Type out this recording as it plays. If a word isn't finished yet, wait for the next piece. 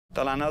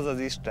Talán az az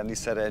isteni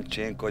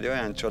szerencsénk, hogy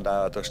olyan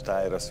csodálatos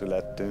tájra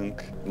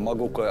születtünk.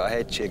 Maguk a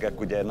hegységek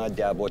ugye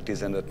nagyjából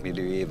 15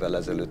 millió évvel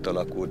ezelőtt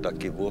alakultak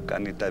ki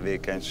vulkáni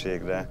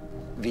tevékenységre.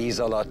 Víz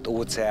alatt,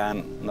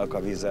 óceánnak a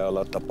vize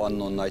alatt a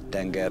Pannon nagy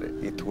tenger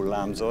itt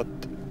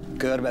hullámzott.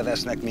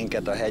 Körbevesznek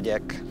minket a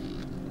hegyek,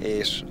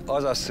 és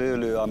az a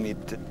szőlő,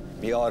 amit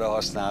mi arra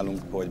használunk,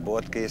 hogy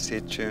bort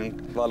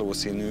készítsünk,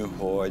 valószínű,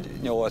 hogy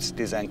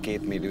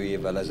 8-12 millió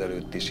évvel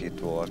ezelőtt is itt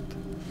volt.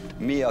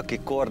 Mi,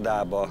 akik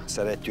kordába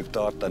szeretjük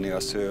tartani a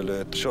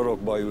szőlőt,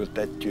 sorokba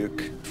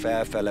ültetjük,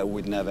 felfele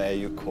úgy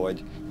neveljük,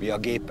 hogy mi a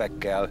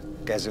gépekkel,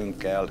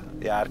 kezünkkel,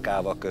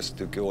 járkálva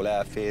köztük jól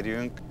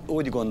elférjünk.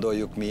 Úgy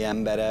gondoljuk mi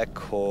emberek,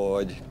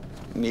 hogy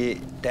mi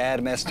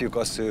termesztjük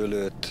a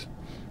szőlőt,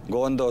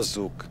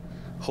 gondozzuk,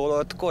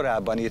 holott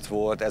korábban itt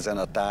volt ezen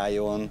a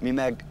tájon, mi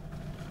meg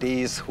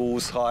 10,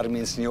 20,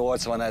 30,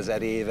 80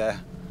 ezer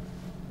éve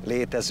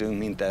létezünk,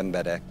 mint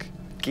emberek.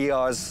 Ki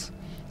az,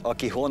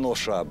 aki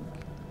honosabb,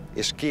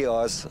 és ki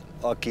az,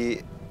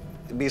 aki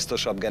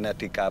biztosabb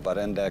genetikával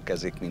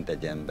rendelkezik, mint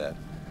egy ember.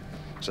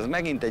 És ez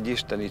megint egy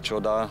isteni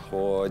csoda,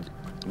 hogy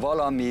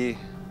valami,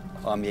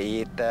 ami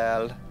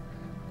étel,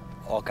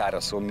 akár a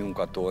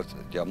szomjunkat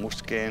oldja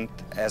mustként,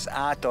 ez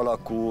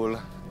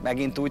átalakul,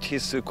 megint úgy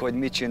hisszük, hogy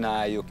mi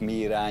csináljuk, mi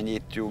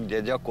irányítjuk, de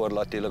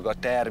gyakorlatilag a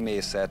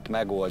természet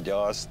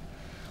megoldja azt,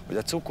 hogy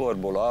a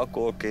cukorból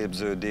alkohol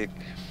képződik,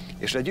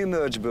 és a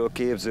gyümölcsből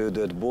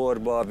képződött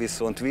borba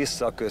viszont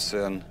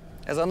visszaköszön.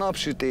 Ez a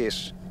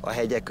napsütés, a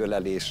hegyek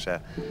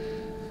ölelése,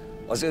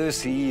 az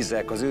őszi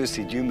ízek, az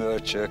őszi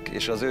gyümölcsök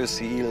és az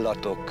őszi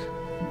illatok,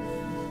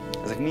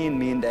 ezek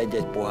mind-mind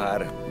egy-egy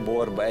pohár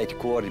borba, egy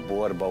korty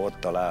borba ott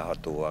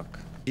találhatóak.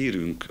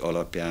 Hírünk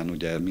alapján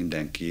ugye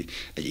mindenki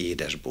egy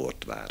édes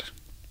bort vár.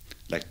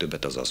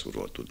 Legtöbbet az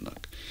aszúról tudnak.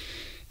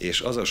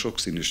 És az a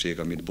sokszínűség,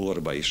 amit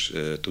borba is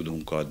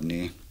tudunk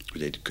adni,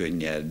 hogy egy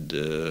könnyed,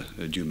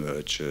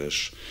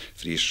 gyümölcsös,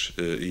 friss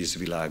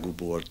ízvilágú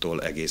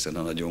bortól egészen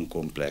a nagyon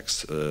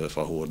komplex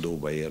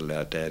fahordóba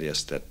érlelt,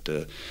 terjesztett,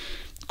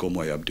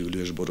 komolyabb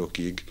dűlős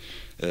borokig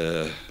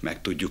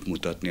meg tudjuk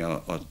mutatni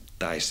a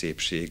táj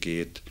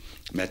szépségét,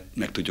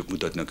 meg tudjuk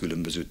mutatni a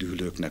különböző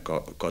dűlőknek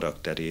a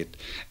karakterét.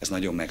 Ez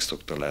nagyon meg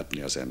szokta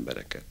látni az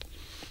embereket.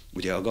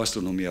 Ugye a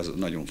gasztronómia az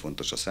nagyon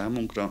fontos a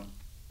számunkra.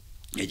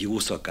 Egy jó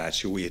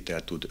szakács jó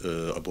ételt tud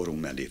a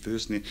borunk mellé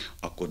főzni,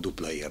 akkor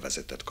dupla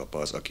élvezetet kap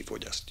az, aki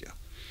fogyasztja.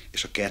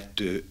 És a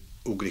kettő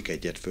ugrik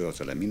egyet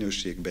fölfele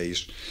minőségbe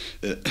is,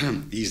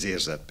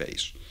 ízérzetbe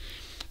is.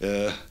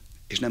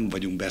 És nem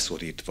vagyunk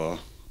beszorítva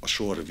a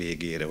sor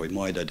végére, hogy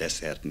majd a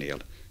desszertnél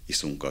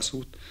iszunk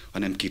aszút,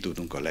 hanem ki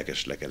tudunk a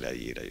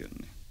legeslegelejére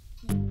jönni.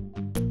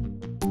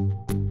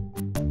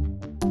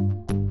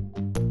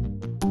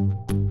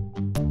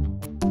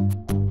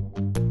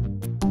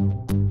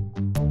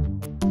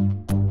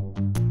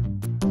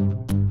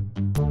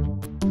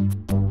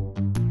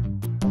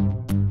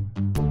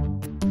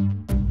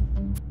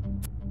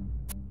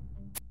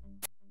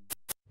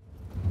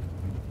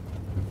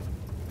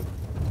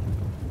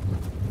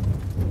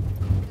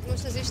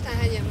 Most az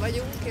Istenhegyen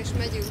vagyunk, és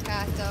megyünk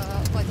át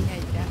a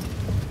Padihegyre.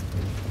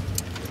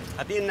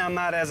 Hát innen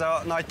már ez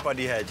a nagy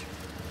Padihegy.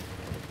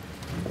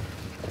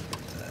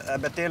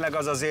 Ebben tényleg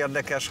az az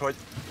érdekes, hogy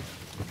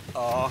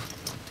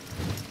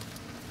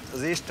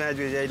az Istenhegy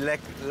ugye egy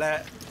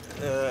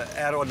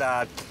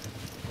erodált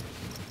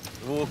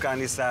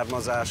vulkáni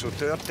származású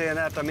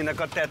történet, aminek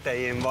a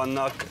tetején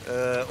vannak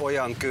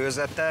olyan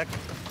kőzetek,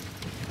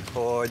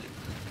 hogy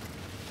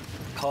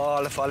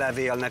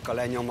falevélnek a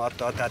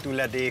lenyomata, tehát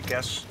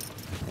üledékes.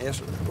 És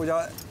ugye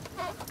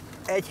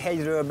egy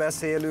hegyről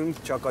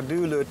beszélünk, csak a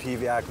dűlőt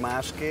hívják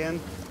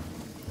másként,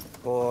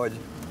 hogy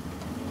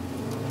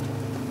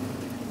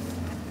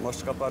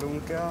most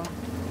kaparunk el.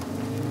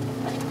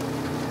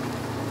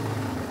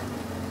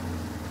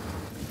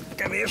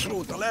 Kevés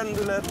volt a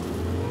lendület.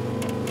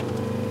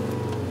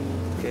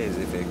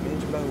 Kézifék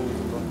nincs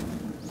behúzva.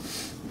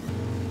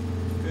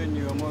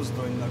 Könnyű a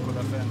mozdonynak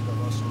oda fent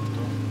a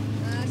vasúton.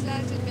 Hát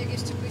lehet, hogy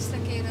mégiscsak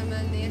vissza kéne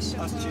menni, és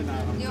akkor... Azt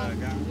csinálom,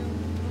 drágám. Jó.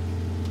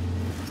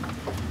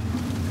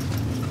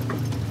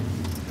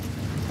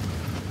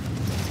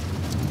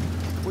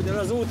 Ugyan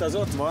az út az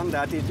ott van, de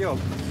hát itt jobb.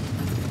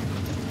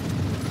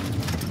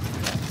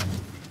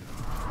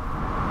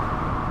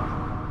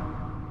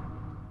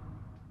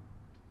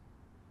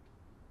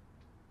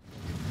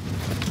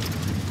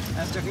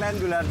 Ez csak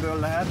lendületből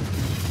lehet.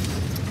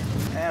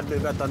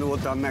 Erdőbe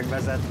tanultam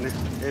megvezetni,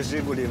 és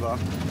zsigulival.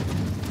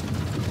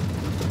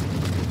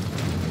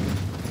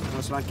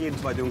 Most már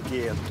kint vagyunk,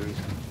 kiértünk.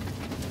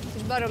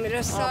 És baromi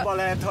rossz a... Abba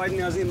lehet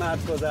hagyni az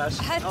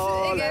imádkozást. Hát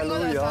igen,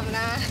 gondoltam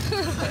rá.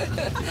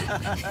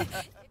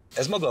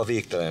 Ez maga a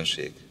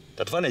végtelenség.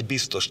 Tehát van egy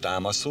biztos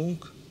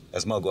támaszunk,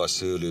 ez maga a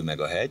szőlő meg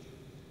a hegy,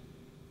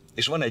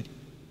 és van egy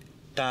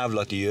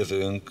távlati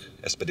jövőnk,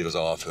 ez pedig az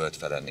Alföld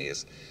fele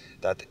néz.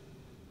 Tehát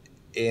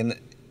én,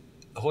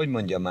 hogy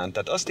mondjam már,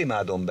 tehát azt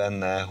imádom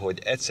benne, hogy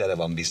egyszerre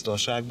van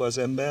biztonságban az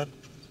ember,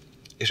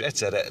 és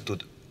egyszerre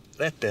tud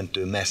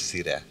rettentő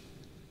messzire,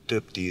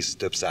 több 10,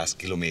 több 100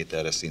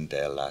 kilométerre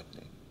szinte ellátni.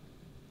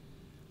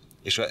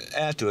 És ha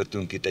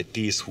eltöltünk itt egy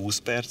 10-20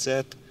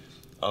 percet,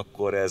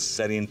 akkor ez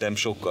szerintem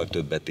sokkal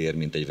többet ér,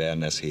 mint egy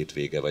wellness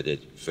hétvége, vagy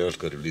egy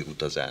földkörüli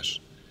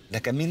utazás.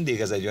 Nekem mindig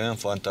ez egy olyan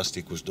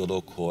fantasztikus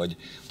dolog, hogy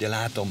ugye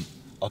látom,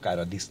 akár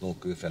a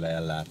disznókő fele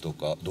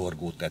ellátok a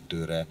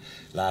Dorgótetőre,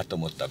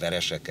 látom ott a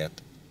Vereseket,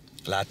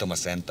 látom a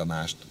Szent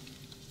Tamást,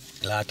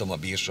 látom a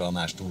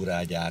Bírsalmás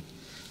túrágyát,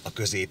 a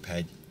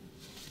Középhegy,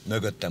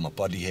 mögöttem a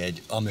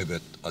Padihegy,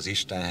 amögött az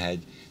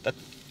Istenhegy. Tehát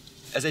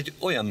ez egy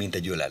olyan, mint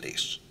egy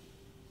ölelés,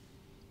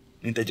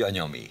 mint egy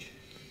anyaméh,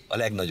 a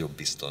legnagyobb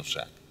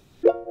biztonság.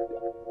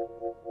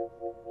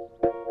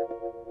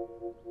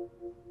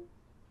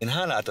 Én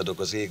hálát adok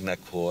az égnek,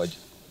 hogy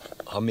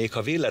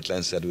ha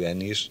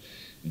véletlenszerűen is,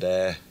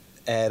 de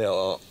erre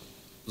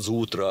az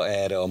útra,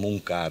 erre a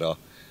munkára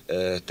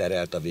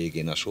terelt a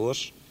végén a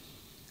sors,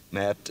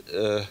 mert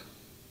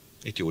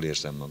itt jól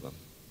érzem magam.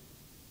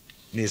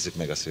 Nézzük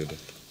meg a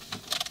szőlőt.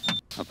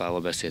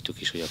 Apával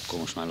beszéltük is, hogy akkor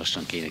most már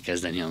lassan kéne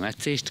kezdeni a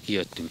metszést.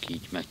 Kijöttünk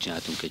így,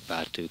 megcsináltunk egy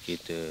pár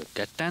tőkét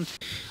ketten.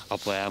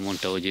 Apa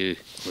elmondta, hogy ő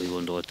hogy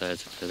gondolta ez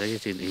az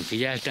egész. Én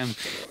figyeltem.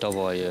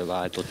 Tavaly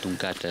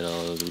váltottunk át erre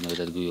az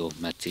úgynevezett gulyó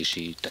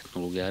metszési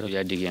technológiára. Ugye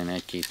eddig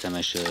ilyen 1-2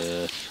 szemes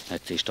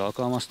metszést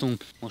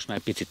alkalmaztunk. Most már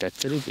picit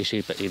egyszerűbb, és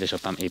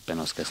édesapám éppen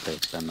azt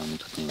kezdte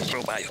megmutatni.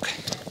 Próbáljuk.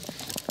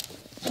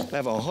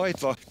 Le van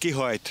hajtva,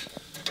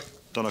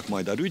 kihajtanak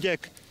majd a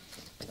rügyek,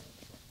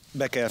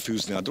 be kell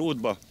fűzni a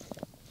drótba,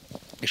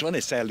 és van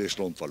egy szellős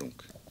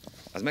lombfalunk.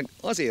 Az meg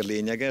azért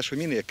lényeges, hogy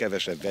minél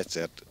kevesebb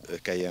vegyszert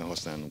kelljen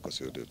használnunk a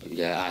szőlőben.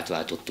 Ugye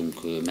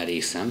átváltottunk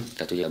merészen,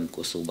 tehát ugye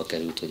amikor szóba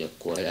került, hogy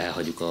akkor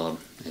elhagyjuk a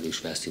erős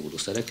felszívódó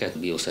szereket,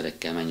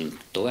 bioszerekkel menjünk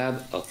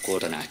tovább,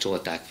 akkor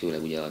tanácsolták,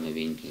 főleg ugye a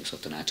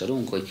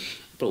növényszaktanácsadónk, hogy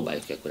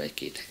próbáljuk ki akkor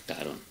 1-2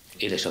 hektáron.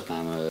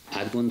 Édesapám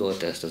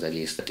átgondolta ezt az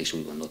egészet, és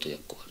úgy gondolt, hogy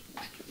akkor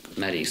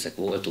merészek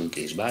voltunk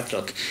és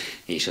bátrak,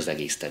 és az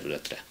egész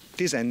területre.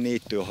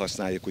 14-től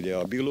használjuk ugye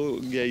a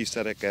biológiai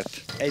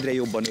szereket, egyre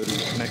jobban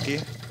örülök neki,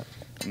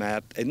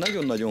 mert egy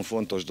nagyon-nagyon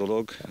fontos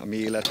dolog a mi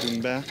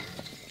életünkben,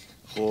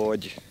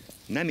 hogy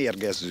nem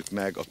érgezzük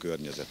meg a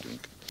környezetünk.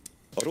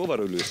 A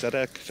rovarölő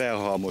szerek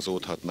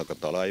felhalmozódhatnak a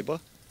talajba,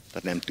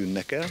 tehát nem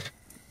tűnnek el,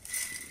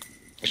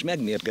 és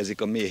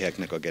megmérgezik a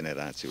méheknek a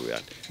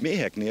generációját.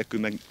 Méhek nélkül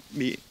meg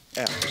mi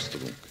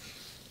elpusztulunk.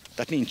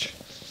 Tehát nincs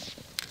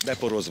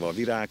beporozva a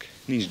virág,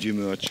 nincs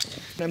gyümölcs.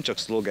 Nem csak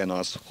szlogen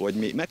az, hogy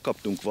mi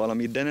megkaptunk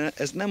valamit, de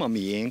ez nem a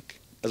miénk,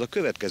 ez a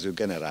következő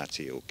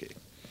generációké.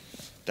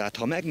 Tehát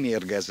ha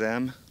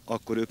megmérgezem,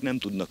 akkor ők nem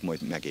tudnak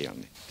majd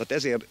megélni. Tehát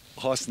ezért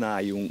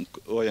használjunk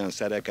olyan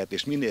szereket,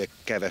 és minél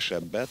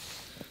kevesebbet,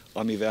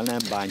 amivel nem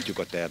bántjuk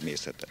a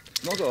természetet.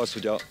 Maga az,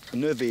 hogy a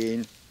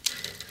növény,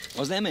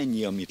 az nem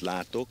ennyi, amit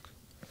látok,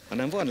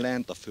 hanem van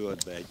lent a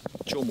földben egy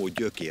csomó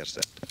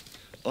gyökérzet,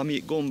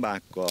 ami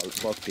gombákkal,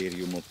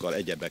 baktériumokkal,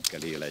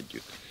 egyebekkel él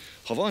együtt.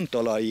 Ha van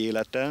talaji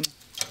életem,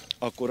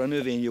 akkor a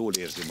növény jól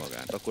érzi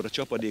magát, akkor a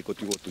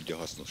csapadékot jól tudja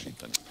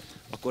hasznosítani,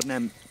 akkor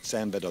nem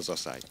szenved az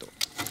aszálytól.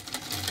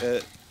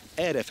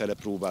 Errefele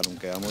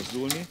próbálunk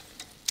elmozdulni,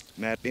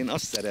 mert én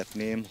azt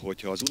szeretném,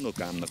 hogyha az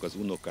unokámnak az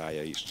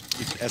unokája is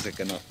itt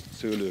ezeken a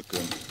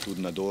szőlőkön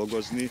tudna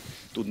dolgozni,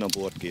 tudna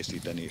bort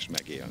készíteni és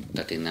megélni.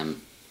 Tehát én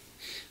nem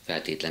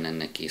feltétlen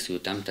ennek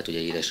készültem, tehát ugye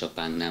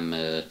édesapánk nem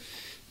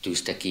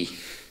tűzte ki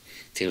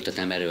célt, tehát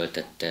nem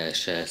erőltette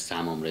se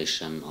számomra és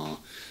sem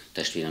a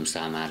testvérem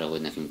számára,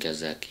 hogy nekünk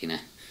ezzel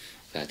kéne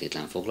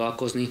feltétlen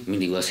foglalkozni.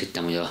 Mindig azt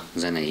hittem, hogy a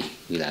zenei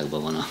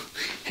világban van a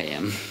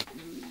helyem.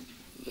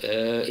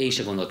 Én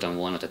se gondoltam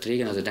volna, tehát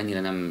régen azért ennyire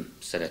nem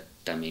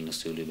szerettem én a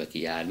szőlőbe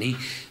kijárni,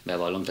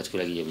 bevallom, tehát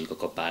főleg így mondjuk a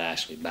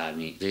kapálás, vagy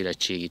bármi. Az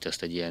érettségit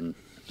azt egy ilyen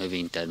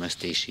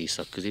növénytermesztési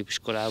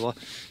szakközépiskolába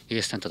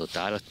végeztem, tehát ott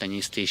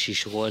állattenyésztés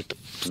is volt,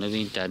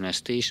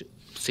 növénytermesztés,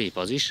 szép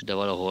az is, de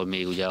valahol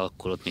még ugye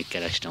akkor ott még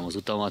kerestem az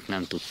utamat,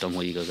 nem tudtam,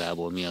 hogy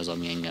igazából mi az,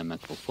 ami engem meg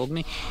fog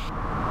fogni.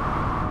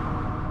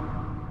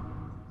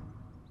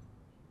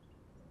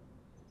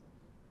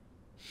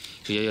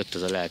 És ugye jött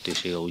az a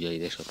lehetőség, hogy ugye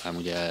édesapám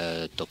ugye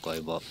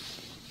Tokajba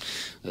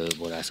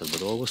borászatban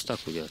dolgoztak,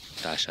 ugye a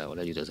társával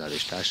együtt, az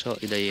állós társa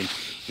idején,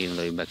 én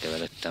oda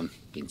bekeveredtem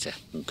pince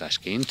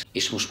munkásként.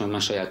 És most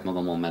már saját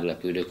magamon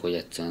meglepődök, hogy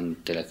egyszerűen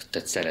tényleg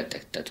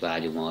szeretek, tehát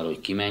vágyom arra,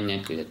 hogy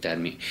kimenjek, hogy a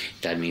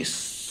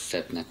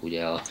természetnek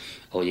ugye,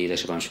 ahogy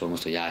édesapám is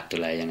fogalmazta, hogy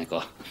áttöleljenek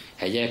a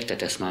hegyek,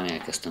 tehát ezt már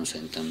elkezdtem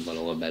szerintem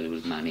valahol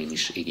belül már én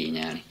is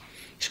igényelni,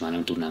 és már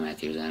nem tudnám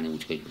elképzelni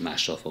úgy, hogy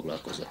mással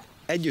foglalkozzak.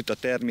 Együtt a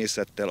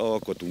természettel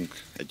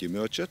alkotunk egy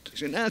gyümölcsöt,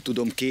 és én el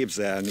tudom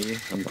képzelni,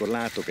 amikor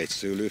látok egy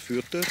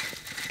szőlőfürtöt,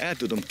 el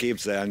tudom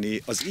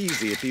képzelni az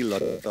ízét,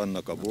 illatát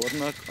annak a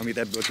bornak, amit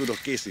ebből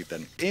tudok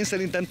készíteni. Én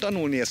szerintem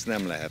tanulni ezt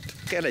nem lehet.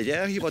 Kell egy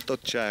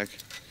elhivatottság,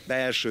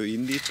 belső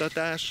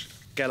indítatás,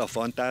 kell a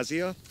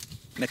fantázia,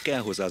 meg kell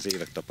hozzá az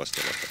évek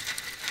tapasztalata.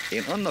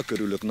 Én annak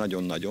örülök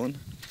nagyon-nagyon,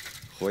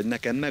 hogy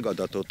nekem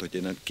megadatott, hogy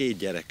én a 2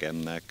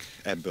 gyerekemnek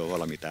ebből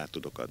valamit át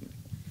tudok adni.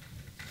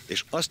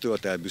 És azt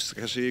tölt el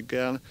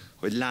büszkeséggel,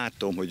 hogy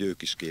látom, hogy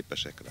ők is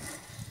képesek rá.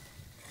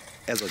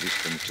 Ez az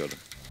isteni csoda.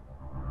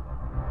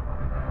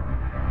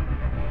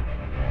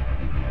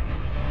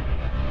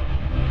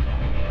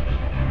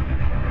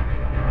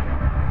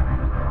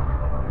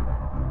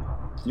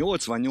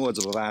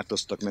 88-ban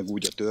változtak meg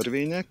úgy a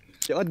törvények,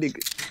 hogy addig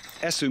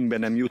eszünkbe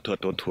nem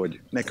juthatott, hogy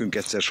nekünk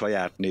egyszer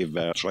saját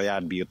névvel,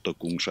 saját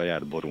birtokunk,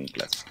 saját borunk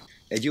lesz.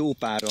 Egy jó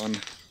páran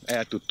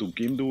el tudtunk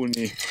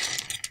indulni.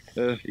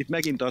 Itt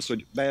megint az,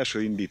 hogy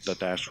belső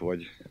indítatás,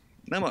 hogy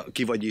nem a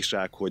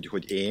kivagyiság,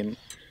 hogy én,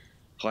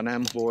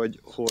 hanem hogy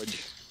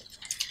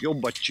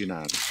jobbat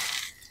csinálni,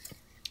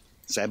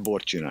 szebb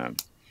bort csinálni.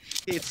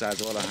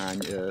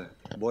 200-valahány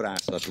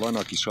borászat van,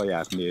 aki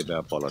saját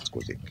névvel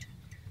palackozik.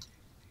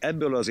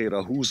 Ebből azért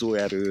a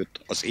húzóerőt,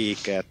 az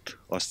éket,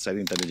 azt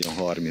szerintem egy olyan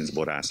 30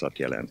 borászat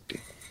jelenti.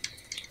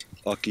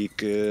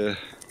 Akik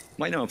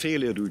majdnem a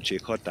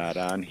félőrültség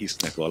határán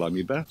hisznek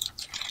valamibe,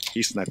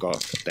 hisznek a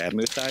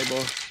termőtájba,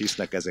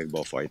 hisznek ezekbe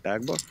a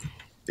fajtákba,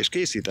 és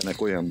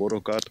készítenek olyan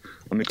borokat,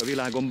 amik a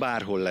világon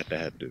bárhol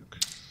letehetők.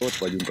 Ott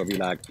vagyunk a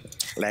világ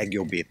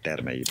legjobb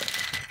éttermeiben,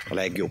 a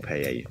legjobb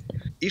helyei.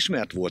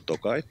 Ismert volt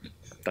Tokaj,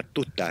 tehát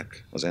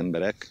tudták az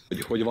emberek,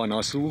 hogy van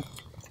aszú,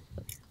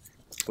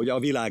 hogy a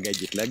világ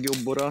egyik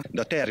legjobb bora,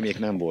 de a termék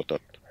nem volt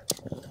ott.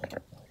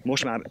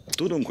 Most már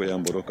tudunk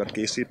olyan borokat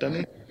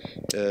készíteni,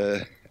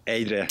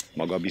 egyre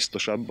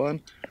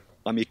magabiztosabban,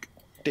 amik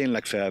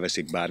tényleg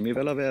felveszik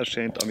bármivel a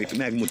versenyt, amik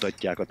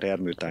megmutatják a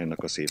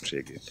termőtájnak a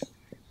szépségét.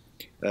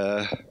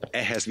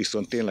 Ehhez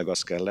viszont tényleg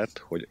az kellett,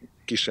 hogy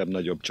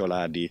kisebb-nagyobb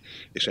családi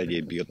és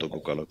egyéb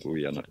birtokok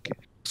alakuljanak ki.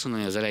 Azt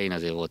mondom, hogy az elején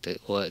azért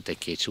volt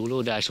egy-két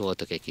súlódás,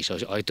 voltak egy kis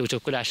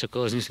ajtócsapkodások,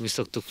 ahhoz mi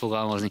szoktuk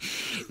fogalmazni,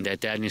 de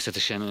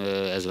természetesen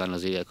ezben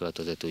az évek alatt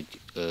azért úgy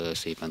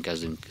szépen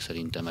kezdünk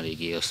szerintem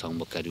eléggé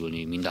összhangba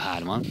kerülni mind a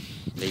hárman.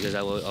 De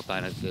igazából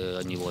apának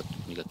annyi volt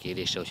még a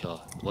kérése,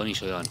 hogyha van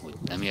is olyan, hogy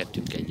nem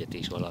értünk egyet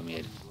és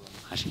valamiért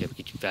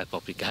kicsit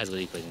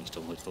felpaprikázódik, vagy nem is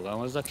tudom, hogy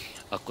fogalmazzak,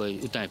 akkor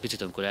utána egy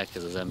picit, amikor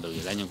elkezd az ember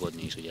ugye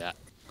lenyugodni és ugye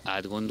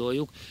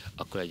átgondoljuk,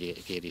 akkor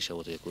egy kérdése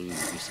volt, hogy akkor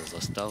üljünk vissza az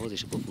asztalhoz,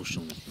 és akkor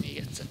fussunk neki még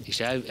egyszer. És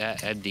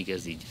eddig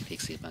ez így elég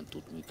szépen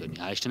tud működni,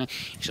 hál' Istennek,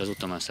 és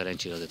azután már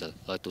szerencsére azért az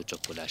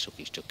ajtócsapkodások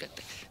is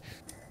csökkentek.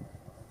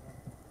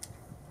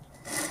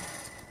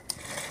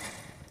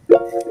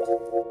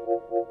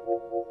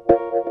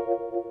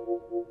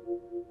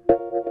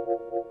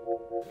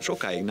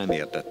 Sokáig nem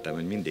értettem,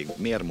 hogy mindig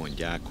miért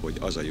mondják, hogy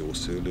az a jó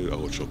szőlő,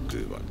 ahol sok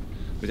kő van.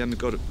 Ugye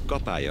amikor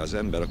kapálja az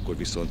ember, akkor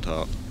viszont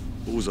ha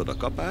húzod a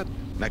kapát,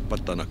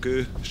 megpattan a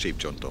kő,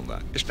 sípcsonton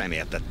vág. És nem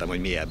értettem, hogy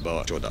mi ebbe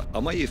a csoda. A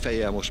mai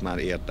fejjel most már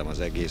értem az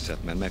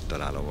egészet, mert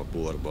megtalálom a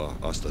borba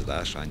azt az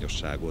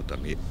ásványosságot,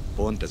 ami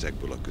pont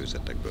ezekből a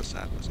kőzetekből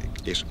származik.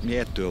 És mi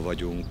ettől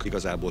vagyunk,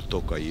 igazából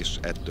Tokaj is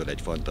ettől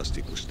egy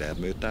fantasztikus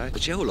termőtáj,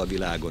 hogy sehol a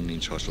világon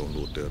nincs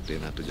hasonló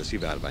történet, hogy a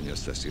szivárvány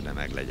összeszíne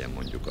meg legyen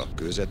mondjuk a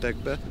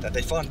kőzetekbe. Tehát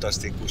egy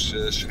fantasztikus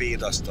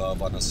svéd asztal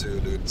van a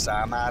szőlő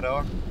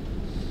számára,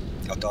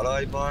 a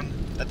talajban,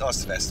 tehát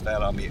azt vesz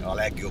fel, ami a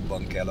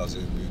legjobban kell az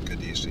ő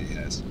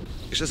működéséhez.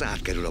 És ez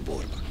átkerül a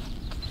borba.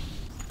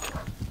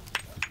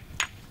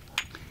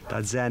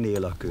 Tehát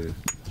zenél a kő.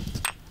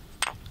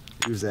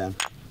 Üzen.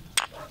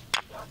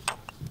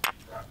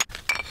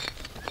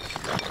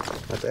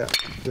 Hát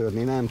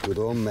eltörni nem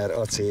tudom, mert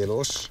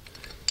acélos.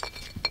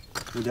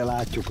 Ugye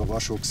látjuk a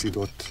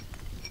vasoxidot.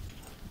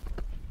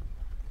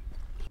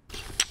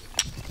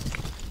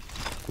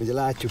 Ugye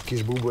látjuk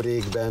kis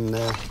buborék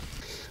benne,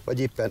 vagy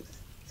éppen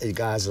egy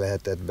gáz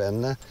lehetett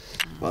benne.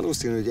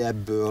 Valószínű, hogy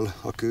ebből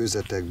a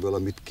kőzetekből,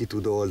 amit ki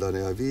tud oldani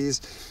a víz,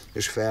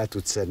 és fel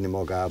tud szedni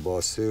magába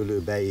a szőlő,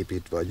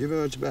 beépítve a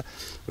gyümölcsbe,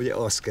 ugye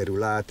az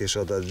kerül át, és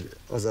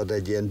az ad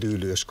egy ilyen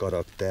dűlős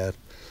karaktert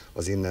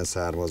az innen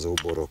származó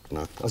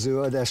boroknak. A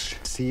zöldes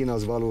szín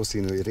az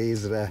valószínű, hogy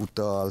rézre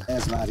utal.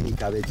 Ez már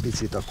inkább egy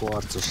picit a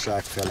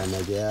kvarcosság fele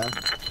megy el,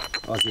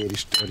 azért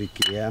is törik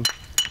ilyen.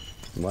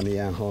 Van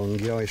ilyen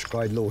hangja, és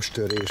kagylós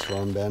törés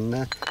van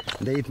benne,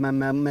 de itt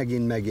már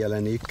megint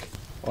megjelenik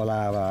a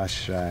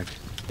lávásság.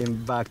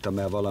 Én vágtam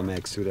el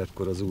valamelyik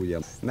szüretkor az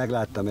ujjam.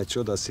 Megláttam egy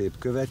csodaszép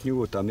követ,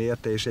 nyúltam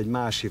érte, és egy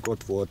másik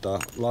ott volt a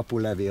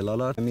lapulevél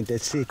alatt, mint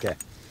egy szike.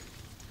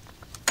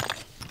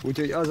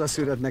 Úgyhogy az a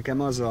szüret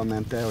nekem azzal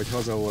ment el, hogy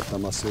haza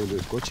voltam a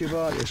szőlőt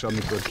kocsival, és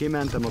amikor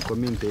kimentem, akkor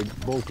mindig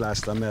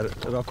bókláztam,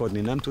 mert rakodni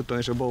nem tudtam,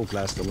 és a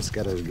bókláztam, azt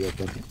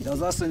keresgéltem. De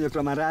az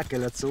asszonyokra már rá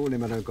kellett szólni,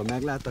 mert amikor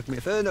megláttak, mi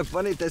főnök,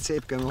 van itt egy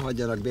szép könyv,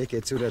 hagyjanak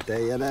békét,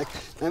 szüreteljenek.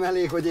 Nem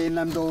elég, hogy én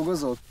nem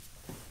dolgozok?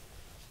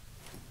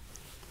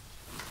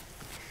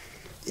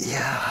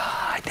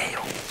 Jaj, de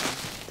jó!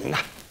 Na.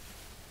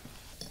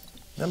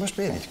 De most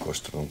miért így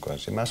kóstolunk,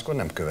 Ansi? Máskor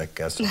nem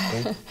kövekkel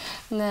szoktunk.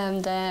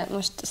 Nem, de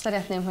most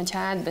szeretném, hogyha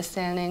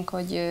átbeszélnénk,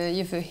 hogy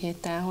jövő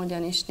héten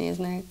hogyan is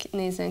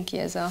nézzen ki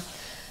ez a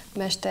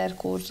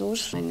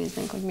mesterkurzus.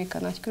 Megnéznénk, hogy mik a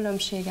nagy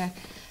különbségek,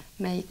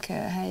 melyik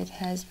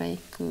helyhez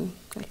melyik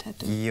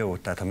köthető. Jó,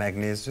 tehát ha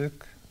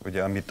megnézzük,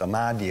 ugye amit a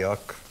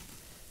mádiak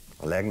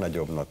a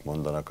legnagyobbnak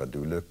mondanak a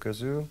dűlők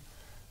közül,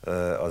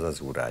 az az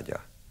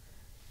úrágya.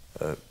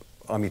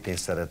 Amit én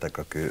szeretek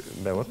a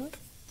kőbe ott,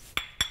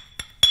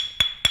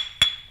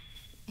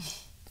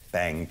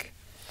 peng.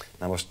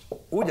 Na most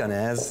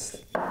ugyanez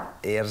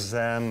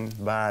érzem,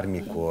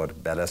 bármikor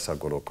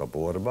beleszagolok a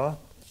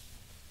borba,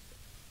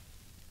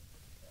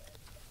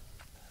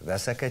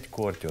 veszek egy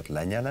kortyot,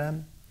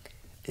 lenyelem,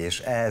 és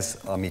ez,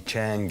 ami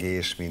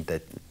csengés, mint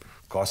egy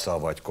kasza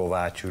vagy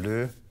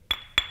kovácsülő,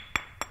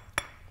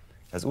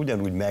 ez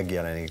ugyanúgy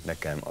megjelenik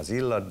nekem az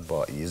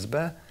illatba,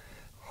 ízbe.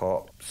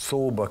 Ha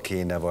szóba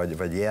kéne,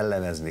 vagy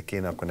jellemezni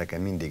kéne, akkor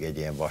nekem mindig egy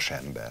ilyen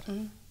vasember,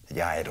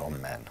 egy Iron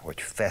Man,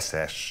 hogy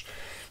feszes,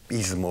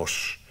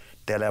 izmos,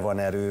 tele van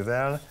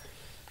erővel,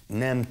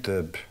 nem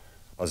több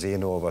az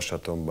én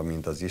olvasatomban,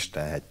 mint az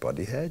Istenhegy,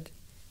 Padihegy,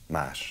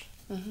 más.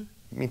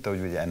 Mint ahogy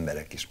ugye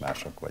emberek is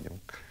mások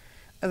vagyunk.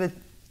 Ez egy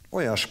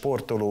olyan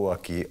sportoló,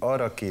 aki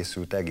arra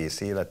készült egész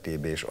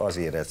életébe, és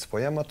azért edz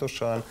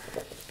folyamatosan,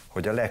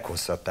 hogy a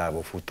leghosszabb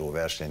távú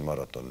futóverseny,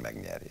 maraton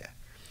megnyerje.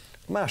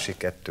 A másik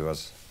kettő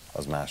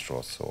az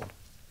másról szól.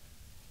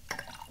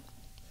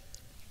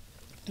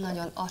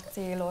 Nagyon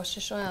acélos,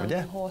 és olyan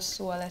ugye?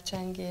 Hosszú a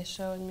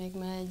lecsengése, hogy még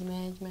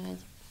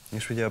megy.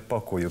 És ugye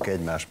pakoljuk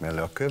egymás mellé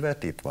a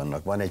követ, itt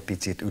vannak. Van egy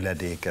picit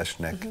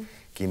üledékesnek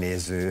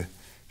kinéző,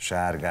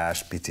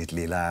 sárgás, picit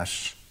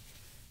lilás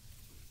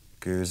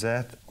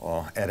kőzet,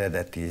 a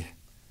eredeti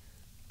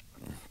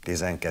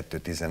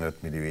 12-15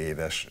 millió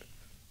éves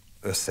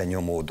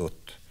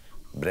összenyomódott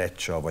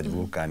breccia vagy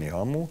vulkáni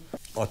hamu,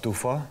 a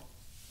tufa,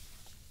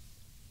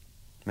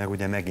 meg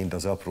ugye megint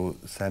az apró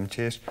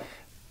szemcsés.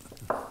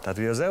 Tehát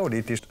ugye az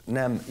eolit is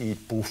nem így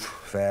puff,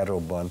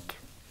 felrobbant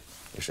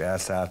és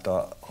elszállt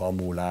a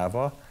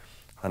hamuláva,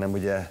 hanem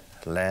ugye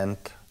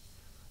lent,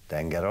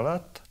 tenger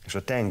alatt, és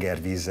a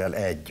tengervízzel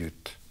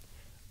együtt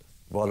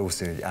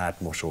valószínű, hogy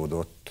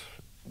átmosódott,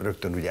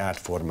 rögtön úgy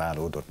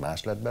átformálódott,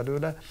 más lett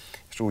belőle,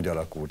 és úgy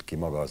alakult ki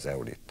maga az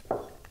eolit.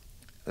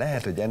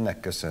 Lehet, hogy ennek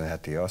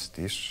köszönheti azt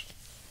is,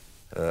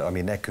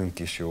 ami nekünk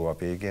is jó a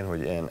végén,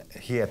 hogy ilyen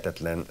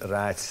hihetetlen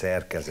rágy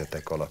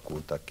szerkezetek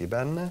alakultak ki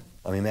benne,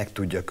 ami meg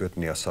tudja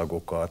kötni a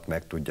szagokat,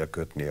 meg tudja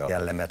kötni a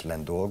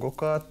kellemetlen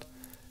dolgokat,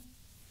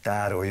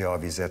 tárolja a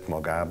vizet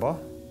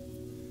magába,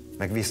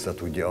 meg vissza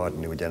tudja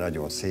adni ugye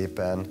nagyon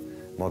szépen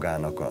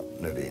magának a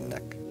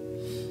növénynek.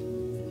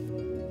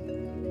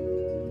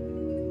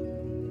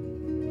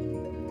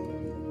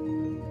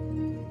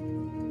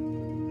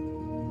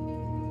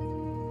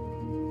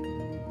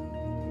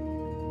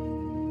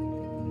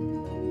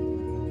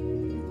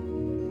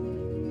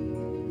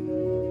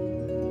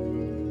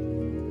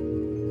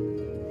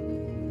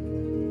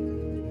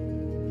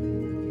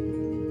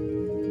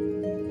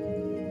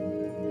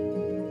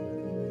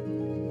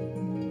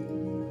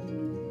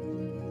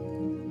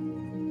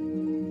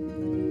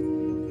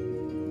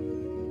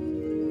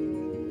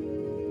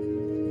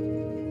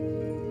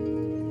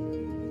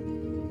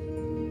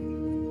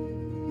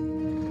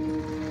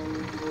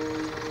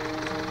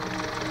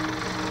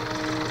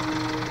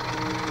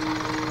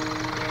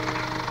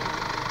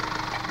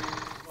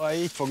 Ha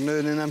így fog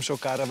nőni, nem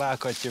sokára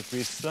vághatjuk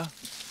vissza.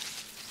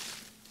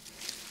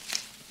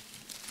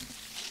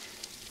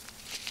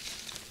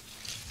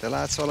 Te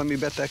látsz valami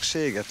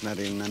betegséget, mert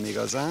én nem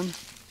igazán?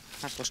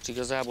 Hát most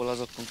igazából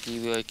azokon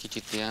kívül egy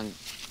kicsit ilyen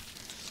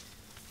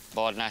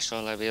barnás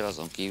a levél,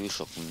 azon kívül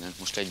sok mindent.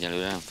 Most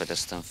egyelőre nem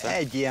fedeztem fel.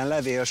 Egy ilyen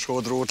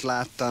levélsodrót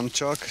láttam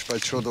csak,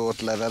 vagy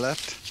sodort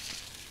levelet.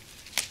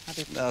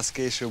 Hát de az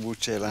később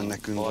úgyse jelen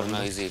nekünk.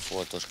 Barna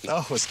izéfoltos ki.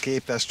 Ahhoz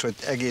képest, hogy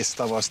egész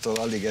tavasztól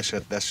alig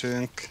esett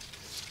esőnk,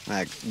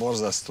 meg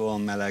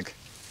borzasztóan meleg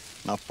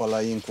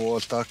nappalaink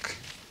voltak,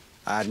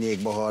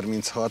 árnyékban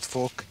 36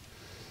 fok.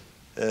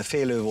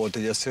 Félő volt,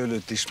 hogy a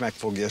szőlőt is meg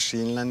fogja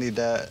sínyleni,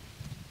 de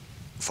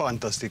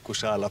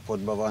fantasztikus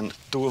állapotban van.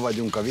 Túl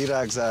vagyunk a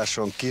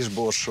virágzáson,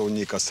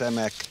 kisborsónyik a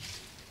szemek,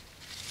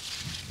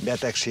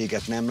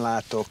 betegséget nem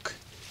látok,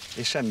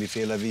 és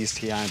semmiféle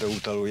vízhiányra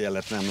utaló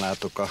jelet nem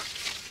látok a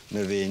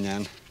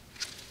növényen.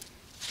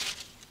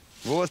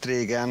 Volt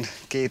régen,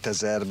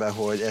 2000-ben,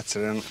 hogy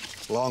egyszerűen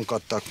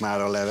lankadtak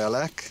már a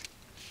levelek,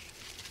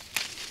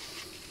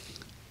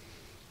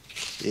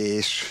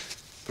 és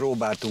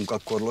próbáltunk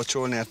akkor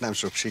locsolni, hát nem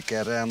sok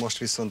sikerrel, most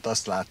viszont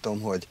azt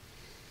látom, hogy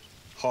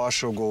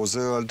harsogó,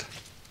 zöld,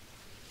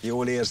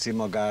 jól érzi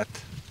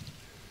magát,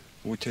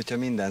 úgyhogy ha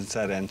minden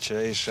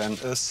szerencsésen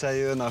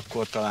összejön,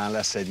 akkor talán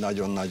lesz egy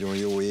nagyon-nagyon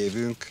jó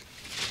évünk,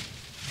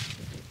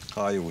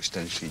 ha a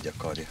Jóisten is így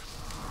akarja.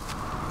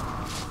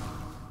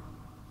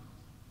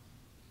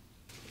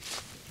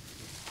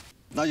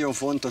 Nagyon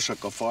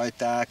fontosak a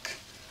fajták,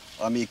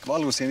 amik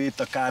valószínűleg itt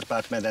a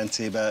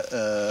Kárpát-medencébe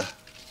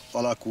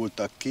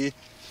alakultak ki.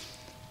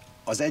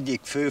 Az egyik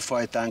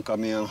főfajtánk,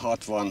 ami olyan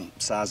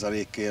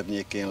 60%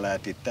 környékén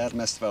lehet itt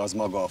termesztve, az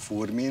maga a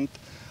furmint.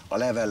 A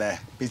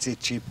levele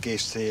picit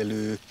csipkés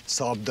szélű,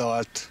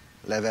 szabdalt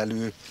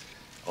levelű,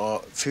 a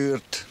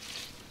fürt,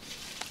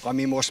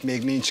 ami most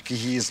még nincs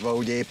kihízva,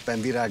 ugye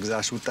éppen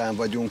virágzás után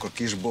vagyunk a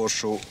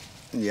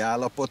kisborsónyi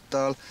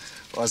állapottal,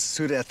 az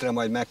szüretre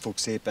majd meg fog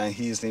szépen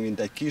hízni, mint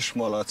egy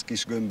kismalac,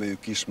 kis gömbölyű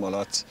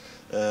kismalac,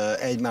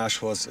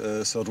 egymáshoz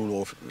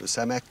szoruló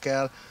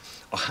szemekkel.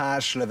 A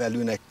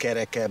hárslevelűnek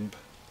kerekebb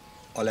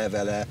a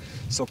levele,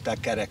 szokták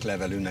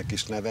kereklevelűnek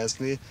is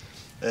nevezni,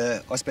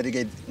 az pedig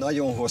egy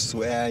nagyon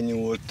hosszú,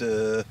 elnyúlt,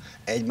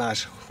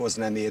 egymáshoz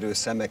nem érő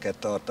szemeket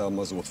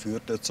tartalmazó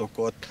fürtöt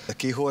szokott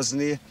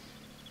kihozni.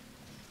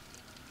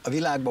 A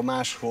világban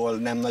máshol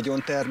nem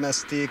nagyon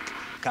termesztik,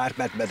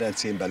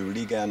 Kárpát-medencén belül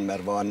igen,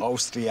 mert van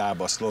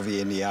Ausztriába,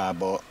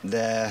 Szlovéniába,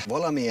 de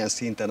valamilyen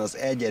szinten az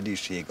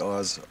egyediség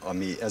az,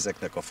 ami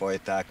ezeknek a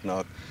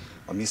fajtáknak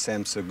a mi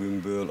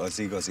szemszögünkből az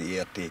igazi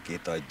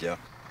értékét adja.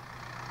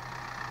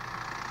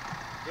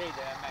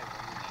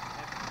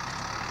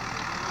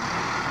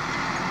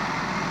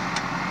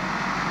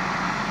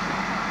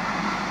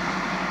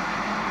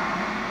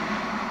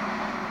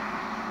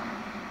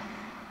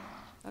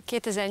 A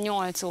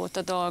 2008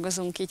 óta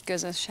dolgozunk így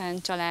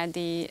közösen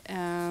családi,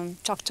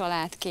 csak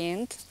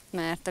családként,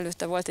 mert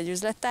előtte volt egy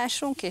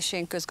üzlettársunk, és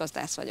én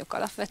közgazdász vagyok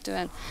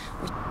alapvetően.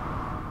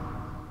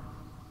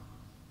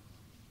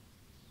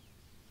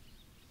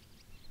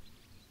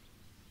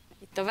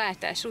 Itt a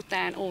váltás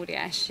után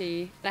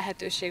óriási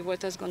lehetőség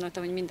volt, azt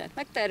gondoltam, hogy mindent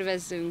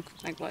megtervezzünk,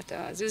 meg volt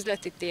az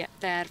üzleti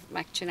terv,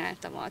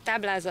 megcsináltam a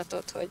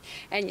táblázatot, hogy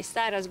ennyi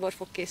szárazbor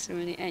fog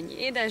készülni, ennyi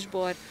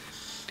édesbor.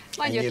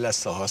 Ennyi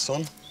lesz a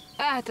haszon?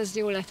 Hát az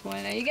jó lett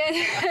volna, igen,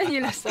 ennyi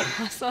lesz a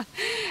haszon.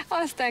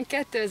 Aztán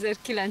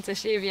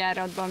 2009-es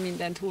évjáratban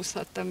mindent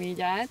húzhattam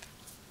így át,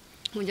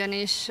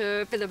 ugyanis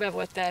például be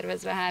volt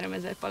tervezve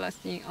 3000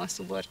 palacnyi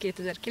asszubor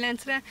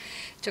 2009-re,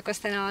 csak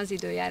aztán az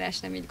időjárás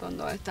nem így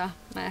gondolta,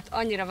 mert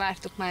annyira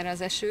vártuk már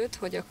az esőt,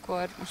 hogy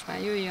akkor most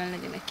már jöjjön,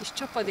 legyen egy kis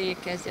csapadék,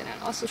 kezdjen el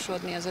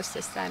asszusodni, az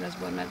összes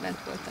szárazbor, mert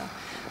bent volt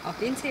a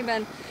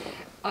pincében.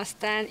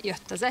 Aztán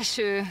jött az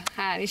eső,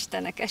 hál'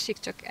 Istennek esik,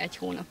 csak egy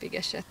hónapig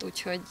esett,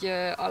 úgyhogy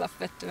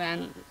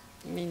alapvetően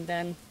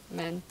minden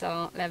ment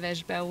a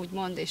levesbe,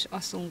 úgymond, és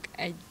asszunk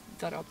egy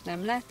darab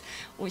nem lett.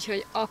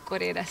 Úgyhogy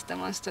akkor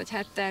éreztem azt, hogy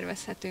hát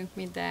tervezhetünk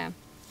mi,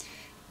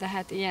 de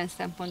hát ilyen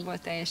szempontból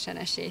teljesen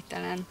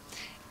esélytelen.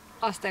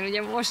 Aztán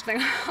ugye most meg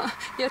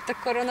jött a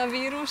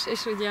koronavírus,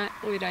 és ugye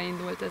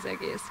újraindult az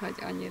egész, hogy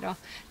annyira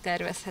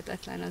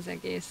tervezhetetlen az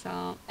egész.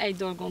 Egy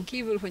dolgon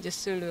kívül, hogy a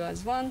szőlő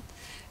az van,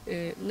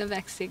 ő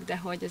növekszik, de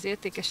hogy az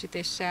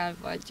értékesítéssel,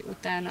 vagy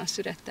utána a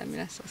szürettel mi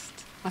lesz,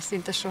 azt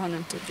szinte soha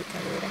nem tudjuk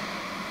előre.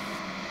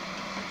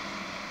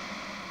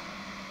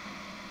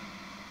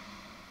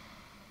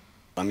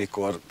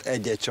 Amikor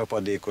egy-egy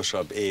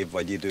csapadékosabb év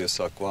vagy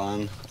időszak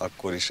van,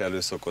 akkor is elő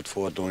szokott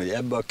fordulni, hogy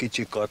ebbe a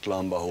kicsi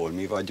katlanba, ahol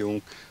mi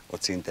vagyunk,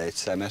 ott szinte egy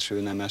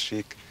szemeső nem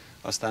esik,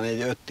 aztán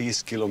egy 5-10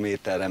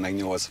 kilométerre meg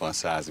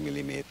 80-100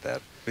 mm.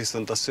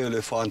 Viszont a szőlő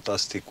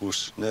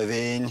fantasztikus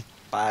növény,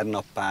 pár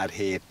nap, pár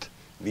hét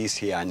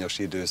vízhiányos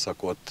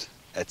időszakot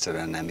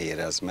egyszerűen nem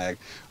érez meg.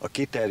 A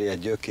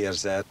kiterjedt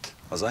gyökérzet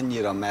az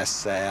annyira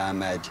messze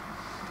elmegy,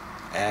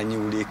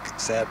 elnyúlik,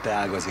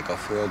 szerteágazik a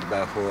földbe,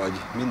 hogy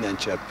minden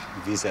csepp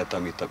vizet,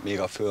 amit még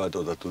a föld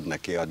oda tud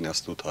neki adni,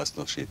 azt tud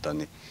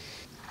hasznosítani.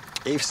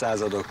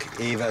 Évszázadok,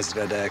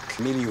 évezredek,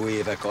 millió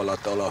évek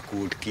alatt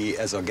alakult ki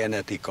ez a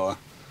genetika,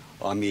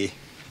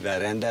 amivel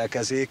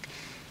rendelkezik,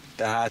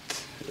 tehát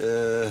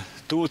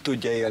túl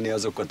tudja élni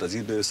azokat az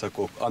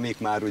időszakok, amik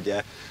már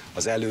ugye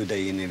az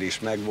elődeinél is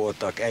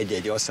megvoltak,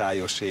 egy-egy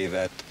aszályos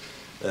évet,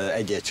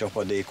 egy-egy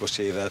csapadékos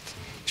évet,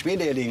 és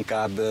minél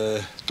inkább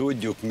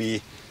tudjuk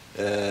mi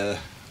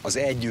az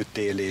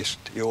együttélést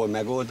jól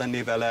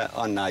megoldani vele,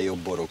 annál jobb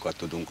borokat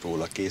tudunk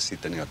róla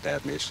készíteni a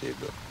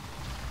terméséből.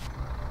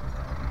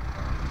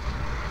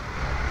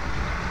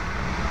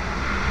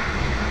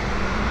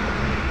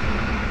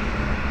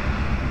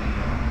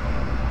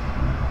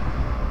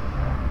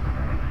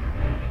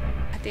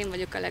 Én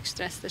vagyok a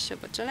legstresszesebb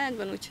a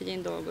családban, úgyhogy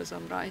én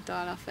dolgozom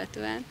rajta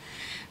alapvetően,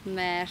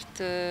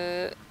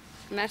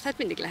 mert hát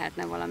mindig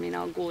lehetne valamin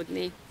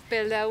aggódni.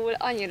 Például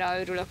annyira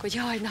örülök, hogy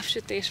jaj,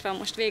 napsütés van,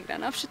 most végre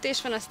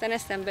napsütés van, aztán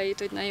eszembe jut,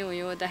 hogy na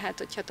jó, de hát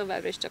hogyha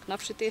továbbra is csak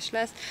napsütés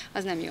lesz,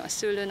 az nem jó a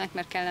szőlőnek,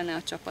 mert kellene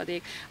a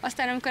csapadék.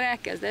 Aztán amikor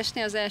elkezd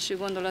esni, az első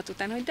gondolat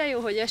után, hogy de jó,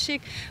 hogy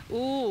esik,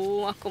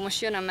 akkor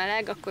most jön a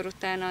meleg, akkor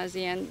utána az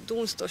ilyen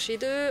dunsztos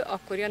idő,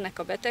 akkor jönnek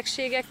a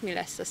betegségek, mi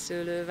lesz a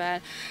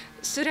szőlővel?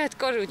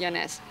 Szüretkor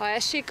ugyanez, ha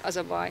esik, az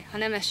a baj, ha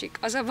nem esik,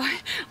 az a baj,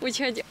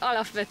 úgyhogy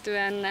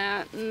alapvetően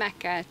meg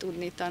kell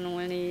tudni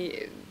tanulni,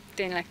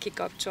 tényleg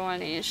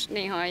kikapcsolni, és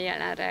néha a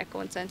jelenre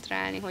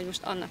koncentrálni, hogy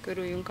most annak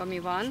örüljünk, ami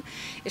van,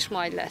 és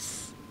majd lesz,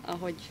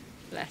 ahogy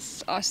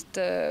lesz. Azt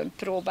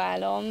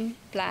próbálom,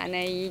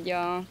 pláne így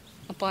a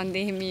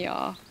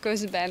pandémia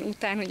közben,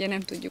 után, ugye nem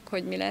tudjuk,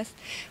 hogy mi lesz,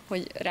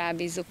 hogy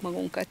rábízzuk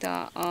magunkat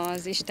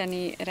az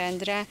isteni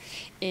rendre,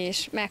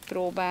 és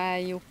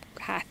megpróbáljuk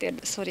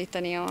háttérbe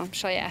szorítani a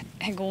saját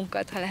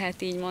egónkat, ha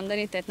lehet így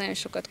mondani, tehát nagyon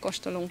sokat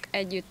kóstolunk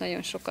együtt,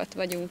 nagyon sokat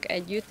vagyunk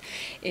együtt,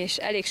 és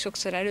elég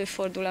sokszor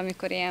előfordul,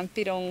 amikor ilyen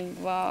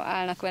pirongva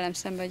állnak velem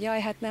szemben, hogy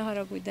jaj, hát ne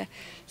haragudj, de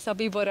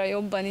Szabi bora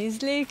jobban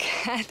ízlik.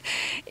 Hát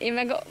én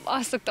meg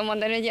azt szoktam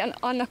mondani, hogy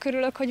annak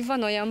örülök, hogy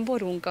van olyan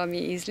borunk, ami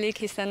ízlik,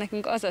 hiszen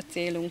nekünk az a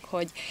célunk,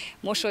 hogy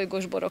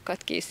mosolygós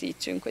borokat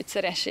készítsünk, hogy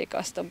szeressék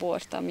azt a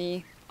bort,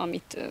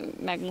 amit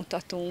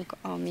megmutatunk,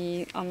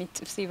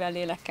 amit szívvel,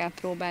 lélekkel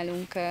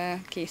próbálunk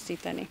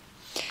készíteni.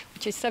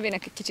 Úgyhogy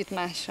Szabének egy kicsit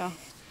más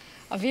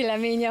a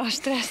véleménye a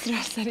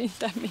stresszről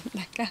szerintem, mint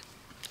nekem.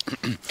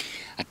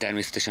 Hát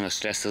természetesen a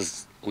stressz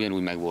az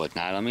ugyanúgy megvolt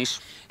nálam is.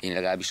 Én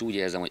legalábbis úgy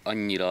érzem, hogy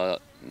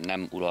annyira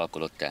nem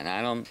uralkodott el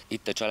nálam.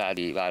 Itt a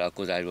családi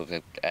vállalkozásból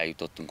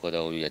eljutottunk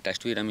oda, hogy ugye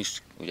testvérem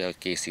is ugye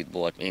készít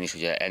bort. Én is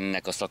ugye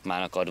ennek a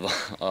szakmának adva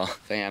a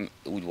fejem,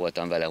 úgy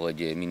voltam vele,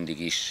 hogy mindig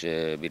is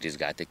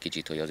birizgált egy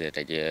kicsit, hogy azért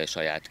egy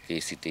saját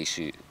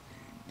készítésű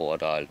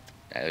borral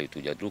elő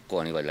tudja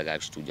drukkolni, vagy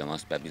legalábbis tudjam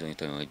azt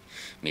bebizonyítani, hogy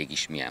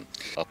mégis milyen.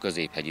 A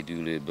középhegyi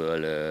dűlőből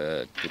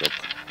tudok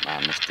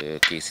már most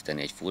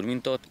készíteni egy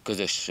furmintot.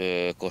 Közös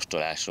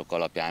kóstolások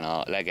alapján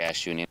a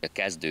legelsőnél a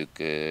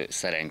kezdők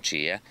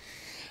szerencséje.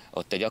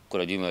 Ott egy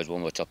akkora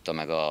gyümölcsbomba csapta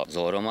meg az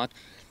orromat,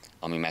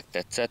 ami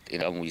megtetszett.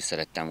 Én amúgy is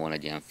szerettem volna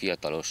egy ilyen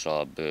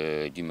fiatalosabb,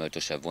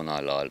 gyümölcsösebb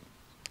vonallal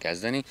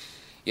kezdeni.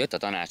 Jött a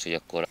tanács, hogy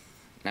akkor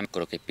nem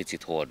akarok egy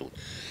picit hordót.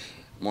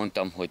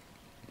 Mondtam, hogy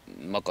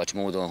makacs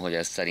módon, hogy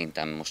ez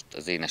szerintem most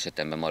az én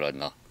esetemben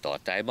maradna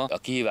tartályba. A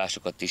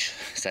kihívásokat is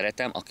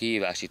szeretem, a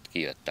kihívás itt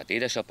kijött. Tehát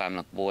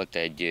édesapámnak volt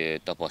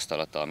egy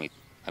tapasztalata, amit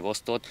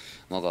megosztott,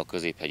 maga a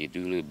középhegyi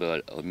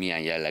dűlőből, hogy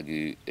milyen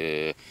jellegű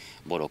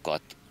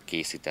borokat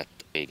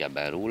készített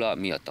régebben róla,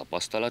 mi a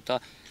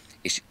tapasztalata,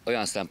 és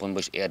olyan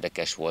szempontból is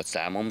érdekes volt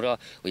számomra,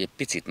 hogy egy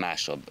picit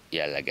másabb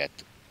jelleget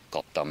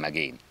kaptam meg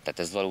én. Tehát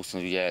ez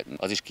valószínűleg ugye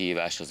az is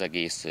kihívás az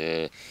egész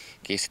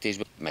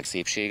készítésben, meg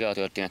szépsége a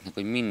történetnek,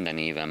 hogy minden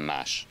éven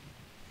más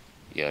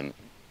jön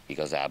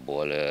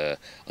igazából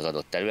az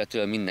adott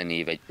területről, minden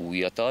év egy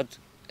újat ad,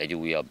 egy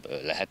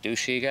újabb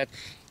lehetőséget,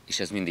 és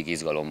ez mindig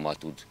izgalommal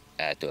tud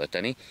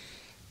eltölteni.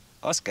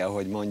 Azt kell,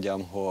 hogy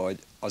mondjam, hogy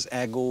az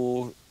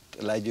egót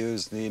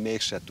legyőzni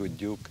mégse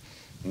tudjuk,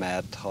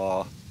 mert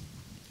ha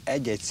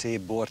egy-egy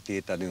szép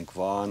bortételünk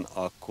van,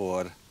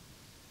 akkor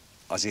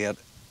azért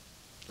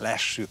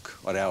lessük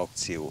a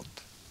reakciót.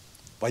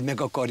 Vagy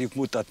meg akarjuk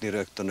mutatni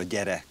rögtön, hogy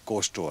gyere,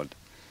 kóstold.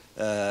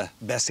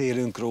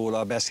 Beszélünk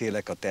róla,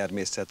 beszélek a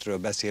természetről,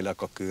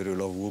 beszélek a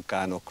kőről, a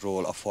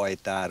vulkánokról, a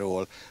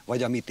fajtáról,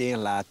 vagy amit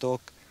én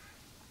látok.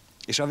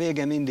 És a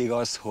vége mindig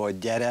az, hogy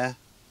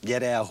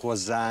gyere el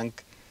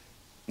hozzánk,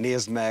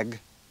 nézd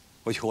meg,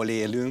 hogy hol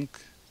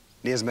élünk,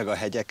 nézd meg a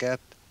hegyeket,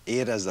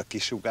 érezd a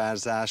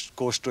kisugárzást,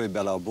 kóstolj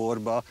bele a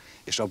borba,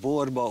 és a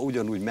borba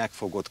ugyanúgy meg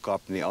fogod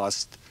kapni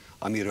azt,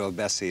 amiről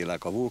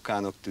beszélek, a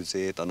vulkánok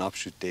tüzét, a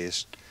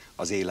napsütést,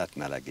 az élet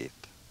melegét.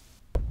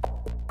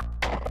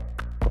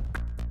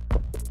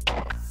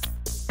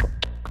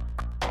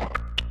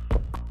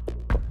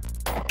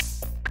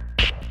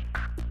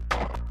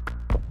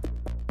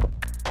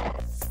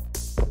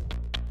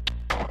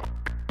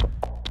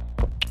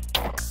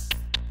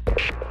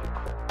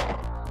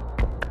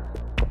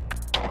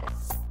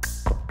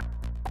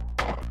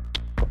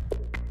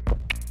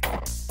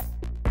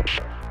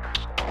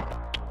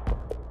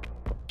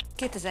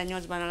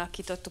 ...2008-ban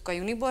alakítottuk a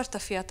Unibort, a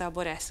Fiatal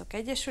Borászok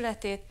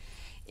Egyesületét,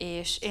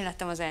 és én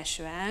lettem az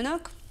első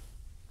elnök,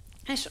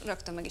 és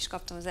rögtön meg is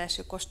kaptam az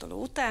első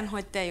kóstoló után,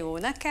 hogy de jó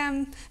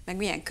nekem, meg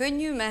milyen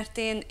könnyű, mert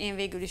én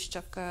végül is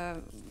csak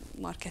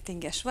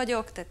marketinges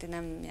vagyok, tehát én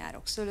nem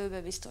járok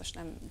szőlőbe, biztos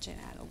nem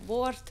csinálok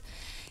bort,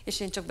 és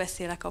én csak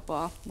beszélek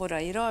apa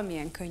borairól,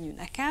 milyen könnyű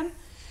nekem.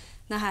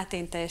 Na hát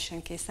én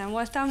teljesen készen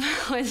voltam,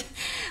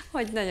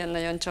 hogy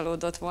nagyon-nagyon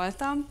csalódott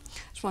voltam,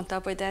 és mondta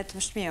apa, hogy de hát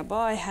most mi a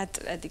baj, hát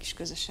eddig is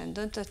közösen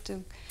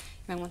döntöttünk.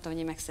 Megmondtam,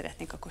 hogy én meg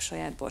szeretnék akkor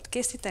saját bort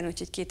készíteni,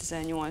 úgyhogy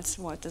 2008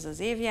 volt az az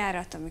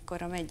évjárat,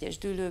 amikor a Megyes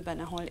dűlőben,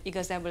 ahol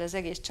igazából az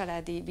egész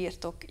családi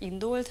birtok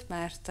indult,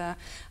 mert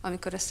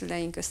amikor a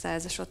szüleink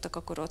összeházasodtak,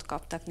 akkor ott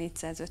kaptak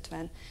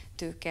 450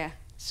 tőke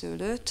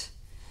szőlőt.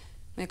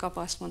 Még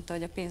apa azt mondta,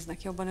 hogy a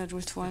pénznek jobban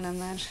örült volna,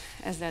 mert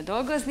ezzel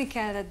dolgozni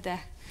kellett,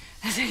 de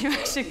ez egy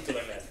másik...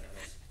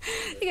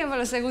 Igen,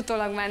 valószínűleg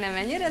utólag már nem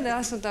ennyire, de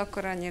azt mondta,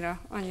 akkor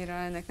annyira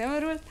ennek nem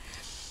örült.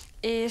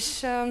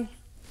 És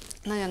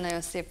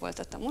nagyon-nagyon szép volt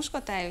ott a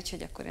muskotáj,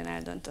 úgyhogy akkor én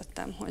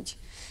eldöntöttem, hogy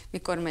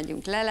mikor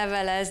megyünk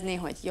lelevelezni,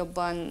 hogy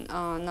jobban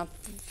a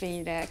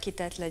napfényre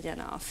kitett legyen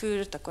a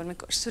fürt, akkor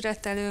mikor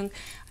szüretelünk,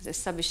 azért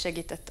Szabi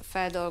segített a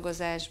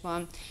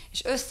feldolgozásban,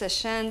 és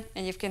összesen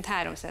egyébként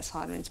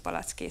 330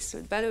 palack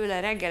készült belőle.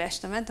 Reggel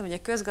este mentem,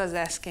 ugye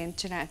közgazdászként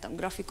csináltam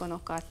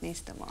grafikonokat,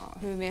 néztem a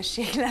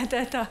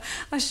hőmérsékletet,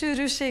 a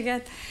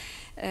sűrűséget.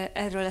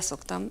 Erről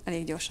leszoktam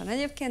elég gyorsan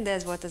egyébként, de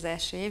ez volt az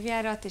első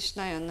évjárat, és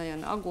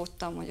nagyon-nagyon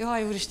aggódtam, hogy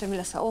jaj, úristen, mi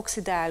lesz, ha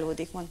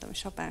oxidálódik, mondtam,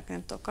 és apának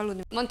nem tudok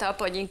aludni. Mondta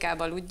apa, hogy inkább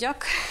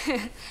aludjak.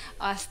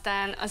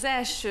 Aztán az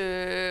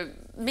első,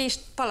 mi is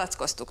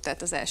palackoztuk,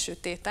 tehát az első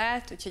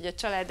tételt, úgyhogy a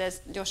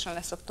család, gyorsan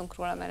leszoktunk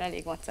róla, mert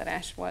elég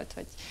macerás volt,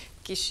 hogy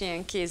kis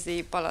ilyen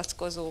kézi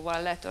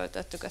palackozóval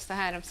letöltöttük azt a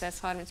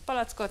 330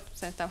 palackot,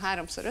 szerintem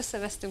 3-szor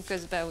összevesztünk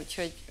közben,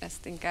 úgyhogy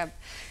ezt inkább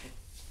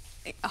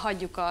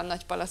hagyjuk a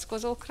nagy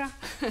palackozókra.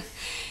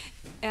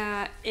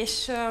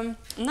 És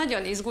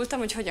nagyon izgultam,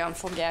 hogy hogyan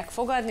fogják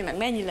fogadni, meg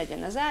mennyi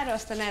legyen az ára,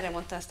 aztán erre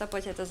mondta azt apa,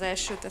 hogy hát az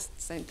elsőt ezt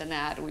szerintem ne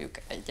áruljuk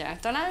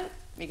egyáltalán,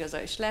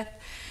 igaza is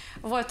lett.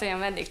 Volt olyan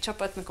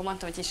vendégcsapat, mikor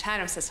mondtam, hogy is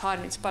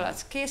 330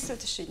 palack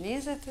készült, és így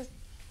nézett,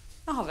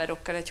 a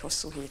haverokkal egy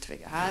hosszú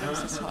hétvége,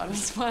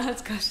 330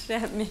 palack,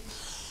 semmi.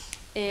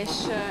 És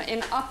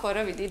én akkor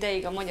rövid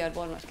ideig a Magyar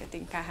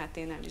Bormarketing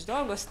Kft-nél is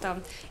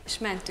dolgoztam, és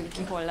mentünk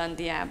ki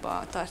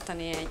Hollandiába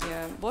tartani egy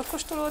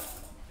borkóstolót,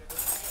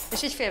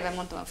 és így félve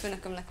mondtam a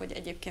főnökömnek, hogy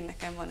egyébként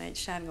nekem van egy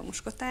sárga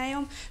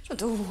muskotályom, és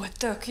mondta,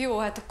 tök jó,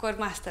 hát akkor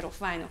Master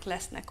of Wine-ok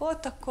lesznek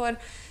ott, akkor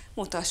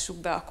mutassuk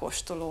be a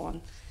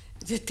kóstolón.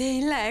 De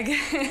tényleg?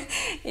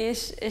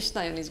 és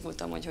nagyon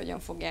izgultam, hogy hogyan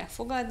fogják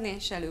fogadni,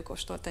 és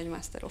előkóstolt egy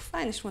Master of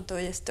Wine, és mondta,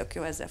 hogy ez tök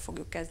jó, ezzel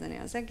fogjuk kezdeni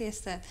az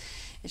egészet,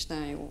 és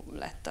nagyon jó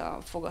lett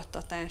a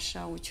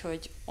fogadtatása,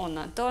 úgyhogy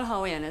onnantól, ha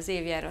olyan az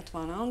évjárat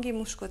van a hangi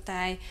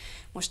muskotály,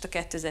 most a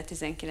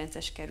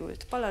 2019-es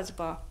került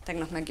palackba,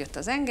 tegnap megjött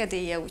az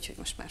engedélye, úgyhogy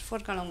most már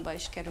forgalomba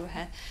is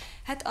kerülhet.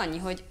 Hát annyi,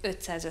 hogy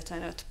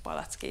 555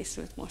 palack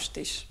készült most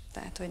is,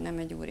 tehát hogy nem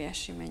egy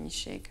óriási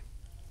mennyiség.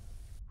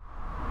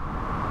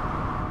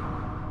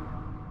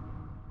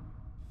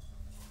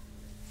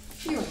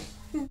 Jó.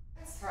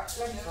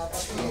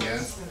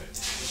 Igen.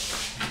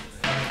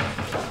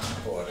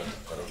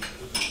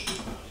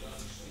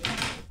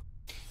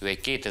 Ő egy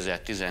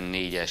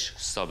 2014-es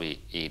Szabi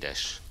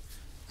édes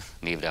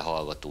névre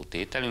hallgató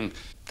tételünk.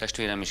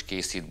 Testvérem is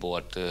készít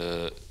bort,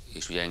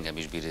 és ugye engem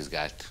is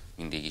birizgált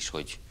mindig is,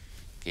 hogy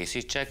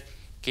készítsek.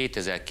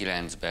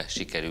 2009-ben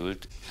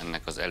sikerült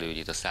ennek az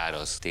elődjét a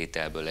száraz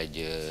tételből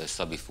egy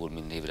Szabi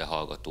Furmin névre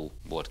hallgató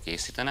bort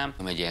készítenem,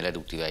 ami egy ilyen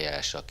reduktív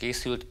eljárással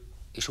készült,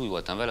 és úgy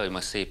voltam vele, hogy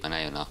majd szépen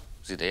eljön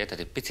az ideje, tehát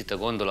egy picit a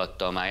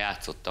gondolattal már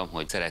játszottam,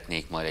 hogy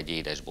szeretnék majd egy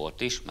édes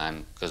bort is, már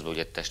közben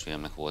ugye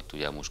testvéremnek volt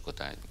ugye a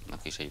muskotálynak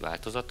is egy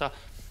változata,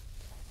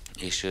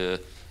 és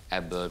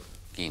ebből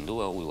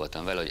kiindulva úgy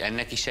voltam vele, hogy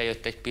ennek is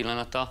eljött egy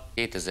pillanata.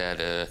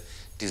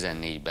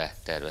 2014-ben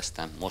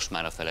terveztem most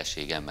már a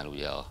feleségemmel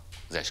ugye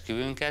az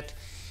esküvőnket,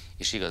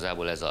 és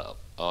igazából ez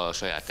a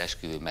saját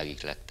esküvő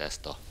megihlette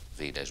ezt az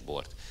édes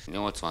bort.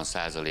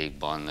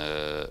 80%-ban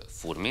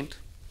furmint,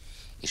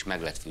 és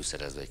meg lett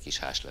fűszerezve egy kis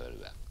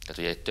házlevelűvel. Tehát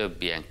ugye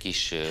több ilyen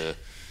kis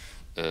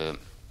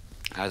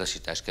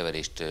házasítás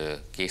keverést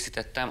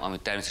készítettem,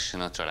 amit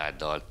természetesen a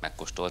családdal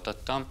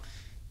megkóstoltattam,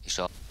 és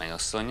a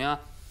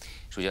mennyasszonya,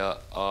 és ugye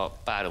a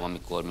párom,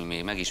 amikor mi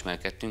még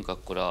megismerkedtünk,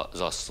 akkor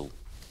az asszú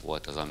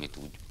volt az, amit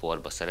úgy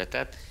borba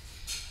szeretett,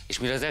 és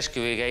mire az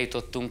esküvőig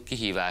eljutottunk,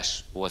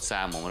 kihívás volt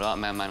számomra,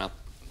 mert már a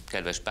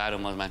kedves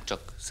párom az már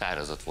csak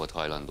szárazat volt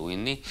hajlandó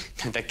inni,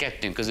 de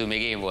kettőnk közül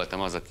még én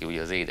voltam az, aki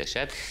ugye az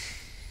édeset.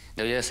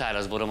 De ugye a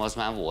szárazborom az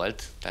már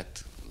volt,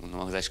 tehát mondom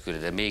az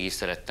esküvőre, de mégis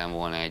szerettem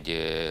volna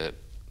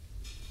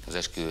az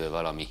esküvőre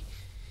valami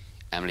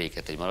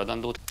emléket, egy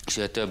maradandót. És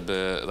ugye több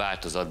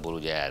változatból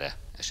ugye erre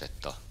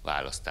esett a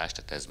választás,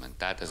 tehát ez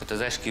ment át.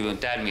 Az esküvőn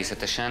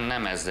természetesen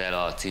nem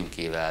ezzel a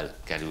címkével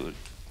került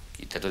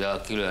ki, tehát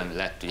ugye külön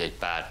lett ugye egy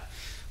pár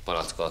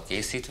palackkal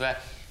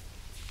készítve,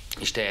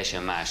 és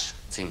teljesen más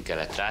címke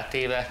lett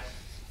rátéve,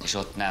 és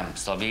ott nem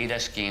Szabi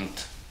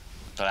édesként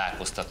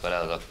találkoztak vele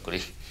az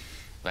akkori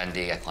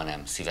vendégek,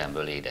 hanem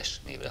szívemből édes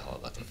névre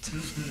hallgatott.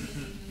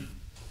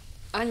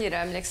 Annyira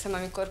emlékszem,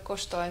 amikor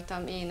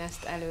kóstoltam én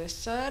ezt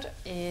először,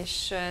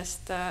 és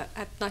ezt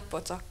hát nagy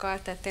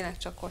pocakkal, tehát tényleg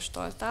csak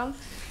kóstoltam,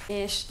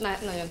 és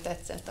nagyon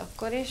tetszett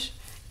akkor is.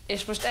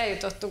 És most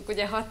eljutottunk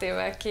ugye 6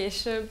 évvel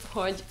később,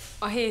 hogy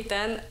a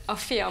héten a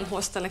fiam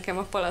hozta nekem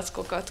a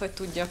palackokat, hogy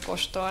tudja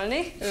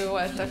kóstolni. Ő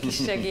volt a kis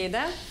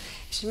segédem,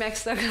 és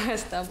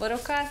megszagolta a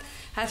borokat.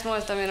 Hát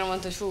voltam, én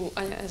mondta, hogy fú,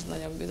 anya, ez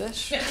nagyon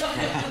büdös.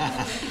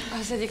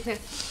 Az egyiknél,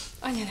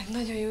 anyának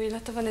nagyon jó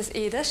illata van, ez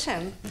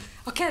édesem?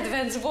 A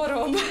kedvenc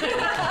borom.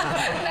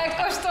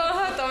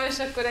 Megkóstolhatom, és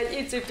akkor egy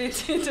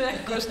icipicit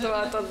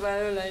megkóstolhatod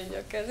belőle így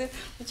a kezét.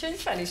 Úgyhogy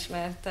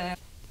felismerte.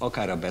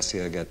 Akár a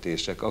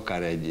beszélgetések,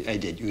 akár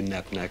egy-egy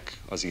ünnepnek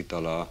az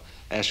itala,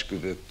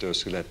 esküvőktől,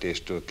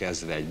 születéstől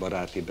kezdve egy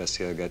baráti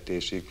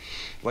beszélgetésig,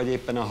 vagy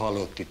éppen a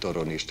halotti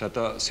toron is. Tehát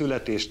a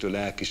születéstől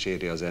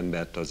elkíséri az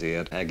embert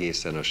azért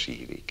egészen a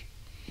sírig.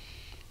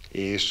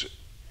 És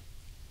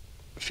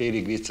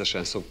félig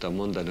viccesen szoktam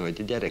mondani,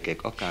 hogy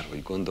gyerekek,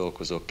 akárhogy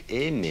gondolkozok,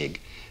 én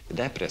még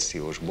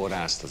depressziós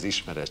borászt az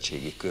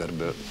ismeretségi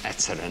körből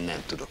egyszerűen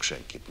nem tudok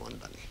senkit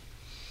mondani.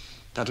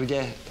 Tehát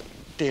ugye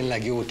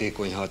tényleg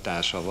jótékony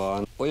hatása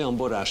van. Olyan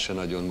borász se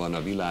nagyon van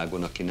a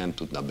világon, aki nem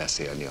tudna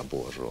beszélni a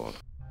borról.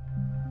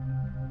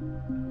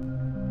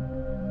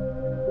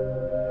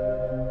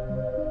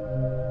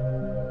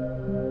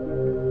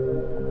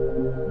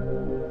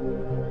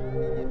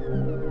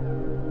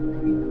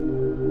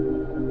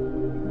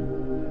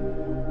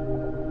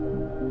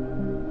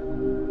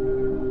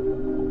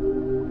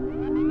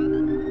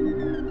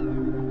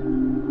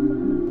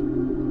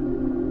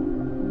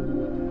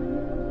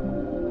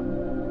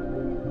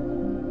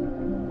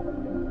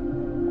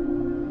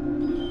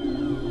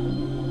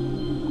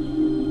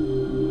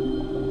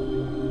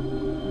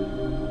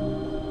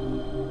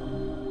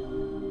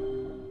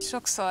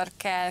 Sokszor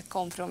kell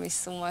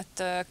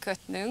kompromisszumot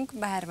kötnünk,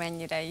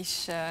 bármennyire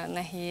is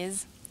nehéz.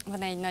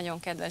 Van egy nagyon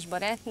kedves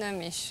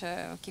barátnőm, és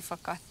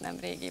kifakadt nem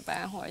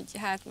régiben, hogy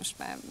hát most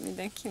már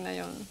mindenki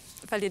nagyon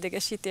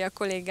felidegesíti a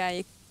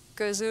kollégáik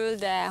közül,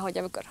 de hogy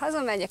amikor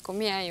hazamegy, akkor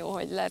milyen jó,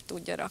 hogy le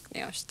tudja rakni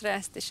a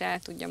stresszt, és el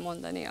tudja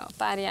mondani a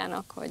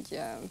párjának, hogy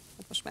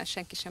most már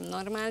senki sem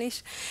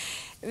normális.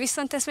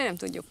 Viszont ezt mi nem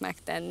tudjuk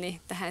megtenni,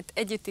 tehát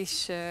együtt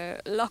is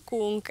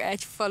lakunk,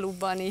 egy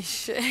faluban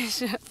is,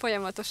 és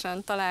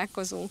folyamatosan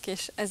találkozunk,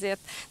 és ezért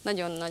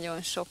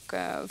nagyon-nagyon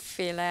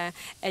sokféle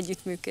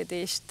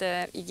együttműködést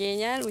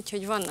igényel,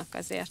 úgyhogy vannak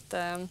azért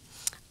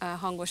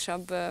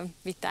hangosabb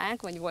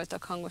viták, vagy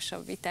voltak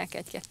hangosabb viták,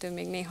 egy-kettő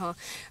még néha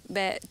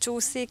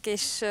becsúszik,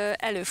 és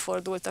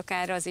előfordult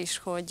akár az is,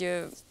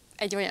 hogy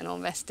egy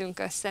olyanon vesztünk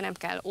össze, nem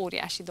kell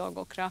óriási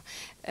dolgokra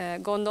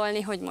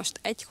gondolni, hogy most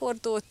egy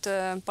hordót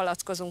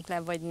palackozunk le,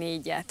 vagy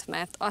 4-et,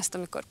 mert azt,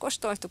 amikor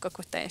kóstoltuk,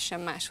 akkor teljesen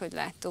máshogy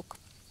láttuk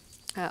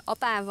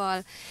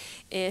apával,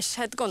 és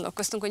hát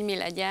gondolkoztunk, hogy mi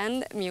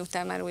legyen,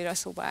 miután már újra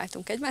szóba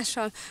álltunk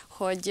egymással,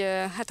 hogy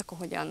hát akkor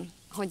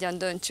hogyan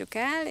döntsük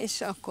el,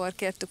 és akkor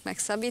kértük meg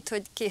Szabit,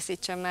 hogy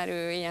készítsen már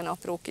ő ilyen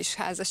apró kis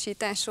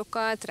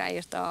házasításokat,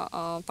 ráírta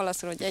a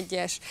palacról, hogy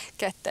 1-es,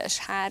 2-es,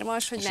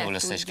 3-as, hogy nem jól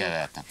össze is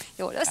kevertem.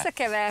 Jól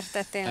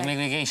összekeverte, tényleg.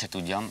 Még én sem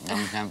tudjam,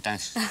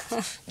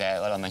 de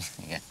valamennyi,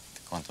 igen,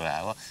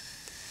 kontrollálva.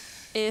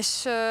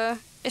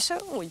 És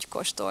úgy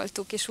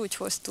kóstoltuk, és úgy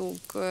hoztuk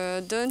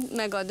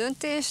meg a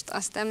döntést,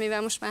 aztán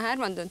mivel most már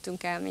 3-an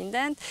döntünk el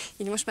mindent,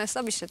 így most már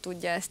Szabi se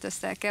tudja ezt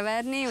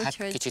összekeverni. Hát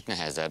úgyhogy... kicsit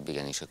nehezebb,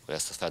 igenis, akkor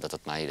ezt a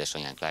feladatot már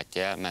édesanyánk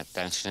látja el, mert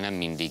természetesen nem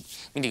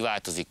mindig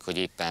változik, hogy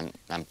éppen,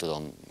 nem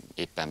tudom,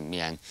 éppen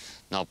milyen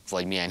nap,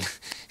 vagy milyen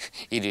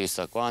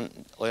időszak van.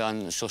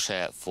 Olyan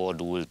sose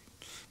fordul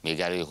még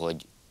elő,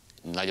 hogy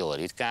nagyon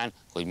ritkán,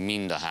 hogy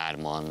mind a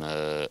 3-an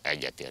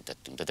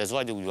egyetértettünk. Tehát ez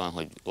vagy úgy van,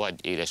 hogy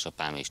vagy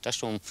édesapám és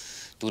tesóm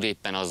tud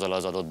éppen azzal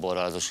az adott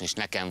borral azonosulni, és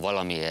nekem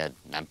valamiért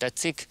nem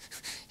tetszik,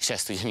 és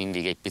ezt ugye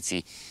mindig egy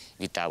pici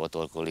vitába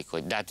torkolik,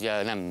 hogy de hát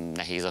ugye nem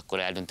nehéz akkor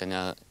eldönteni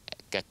a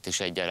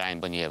 2-1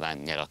 arányban, nyilván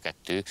nyer a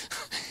 2.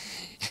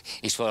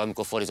 És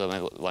valamikor fordítva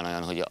meg van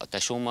olyan, hogy a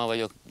tesómmal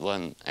vagyok,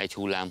 van egy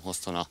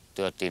hullámhosszon a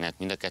történet,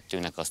 mind a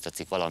kettőnek azt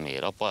tetszik,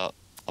 valamiért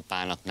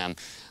apának nem.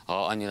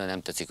 Ha annyira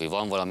nem tetszik, hogy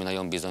van valami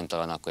nagyon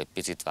bizonytalan, akkor egy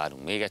picit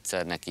várunk még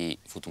egyszer neki,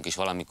 futunk, és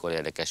valamikor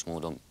érdekes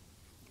módon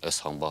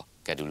összhangba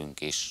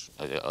kerülünk és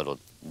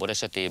adott bor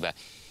esetébe.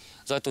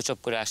 Az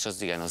ajtócsapkodás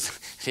az igen, az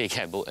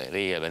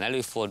régebben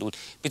előfordult.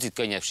 Picit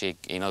könnyebbség,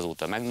 én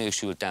azóta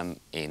megnősültem,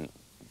 én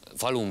a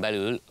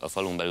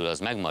falun belül az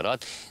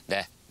megmaradt,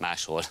 de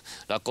máshol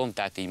lakom,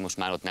 tehát így most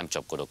már ott nem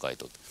csapkodok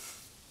ajtót.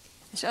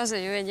 És az a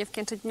jó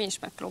egyébként, hogy mi is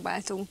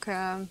megpróbáltunk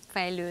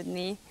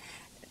fejlődni,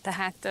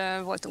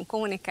 tehát voltunk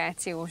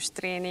kommunikációs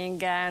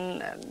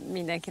tréningen,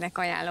 mindenkinek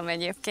ajánlom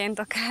egyébként,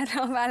 akár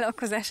a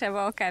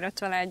vállalkozásában, akár a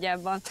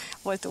családjában.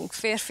 Voltunk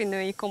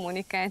férfinői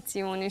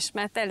kommunikáción is,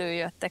 mert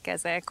előjöttek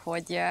ezek,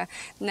 hogy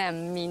nem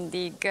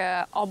mindig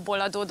abból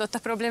adódott a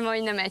probléma,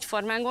 hogy nem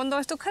egyformán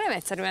gondoltuk, hanem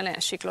egyszerűen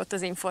elsiklott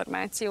az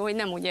információ, hogy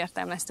nem úgy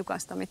értelmeztük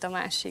azt, amit a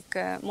másik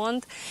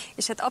mond.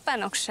 És hát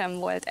apának sem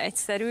volt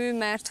egyszerű,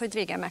 mert hogy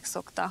régen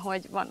megszokta,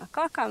 hogy vannak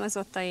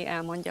alkalmazottai,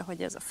 elmondja,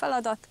 hogy ez a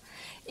feladat,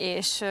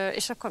 és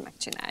akkor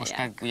megcsinálják. Most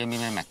meg ugye mi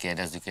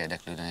megkérdezzük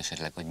érdeklődően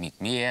esetleg, hogy mit,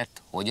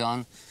 miért,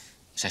 hogyan,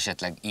 és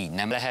esetleg így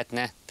nem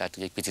lehetne, tehát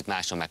ugye egy picit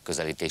más a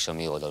megközelítés a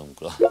mi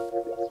oldalunkról.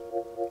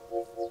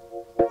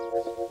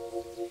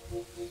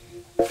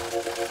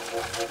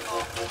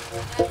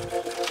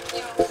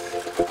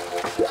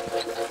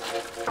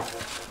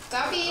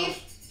 Szabi!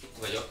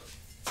 Vagyok.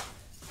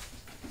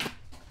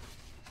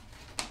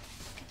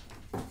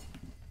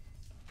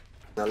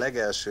 A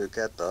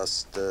legelsőket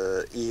azt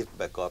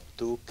évbe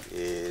kaptuk,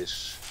 és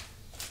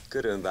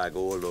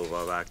körönvágó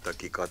ollóval vágta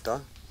ki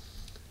Kata.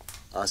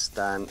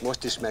 Aztán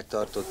most is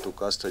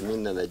megtartottuk azt, hogy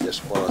minden egyes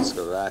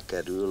palackra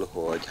rákerül,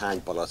 hogy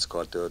hány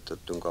palackkal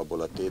töltöttünk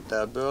abból a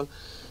tételből,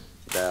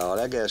 de a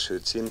legelső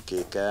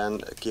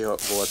címkéken ki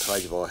volt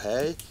hagyva a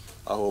hely,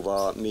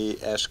 ahova mi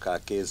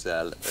SK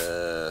kézzel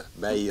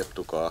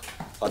beírtuk az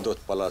adott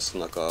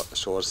palacnak a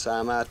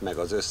sorszámát, meg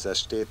az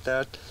összes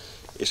tételt,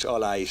 és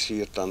alá is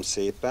írtam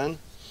szépen.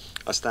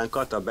 Aztán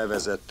Kata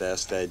bevezette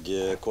ezt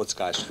egy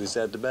kockás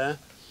füzetbe.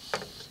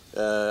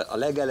 A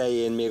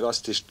legelején még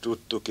azt is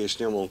tudtuk és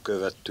nyomon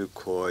követtük,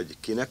 hogy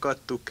kinek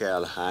adtuk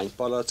el, hány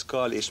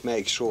palackkal, és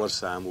melyik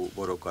sorszámú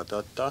borokat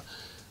adta.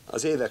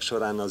 Az évek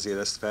során azért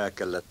ezt fel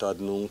kellett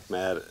adnunk,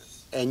 mert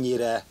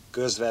ennyire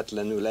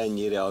közvetlenül,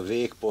 ennyire a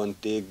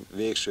végpontig,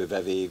 végső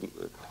vevéig,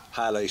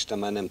 hála Isten,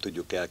 már nem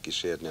tudjuk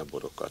elkísérni a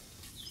borokat.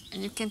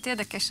 Egyébként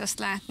érdekes azt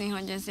látni,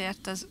 hogy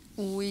ezért az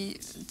új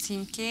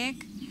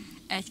címkék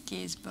egy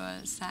kézből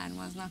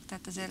származnak,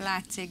 tehát azért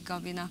látszik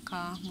Gabinak,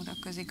 a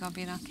Muraközi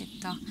Gabinak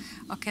itt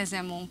a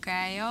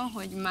kezemunkája,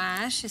 hogy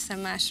más, hiszen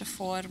más a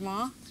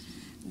forma,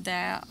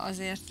 de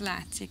azért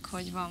látszik,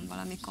 hogy van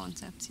valami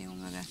koncepció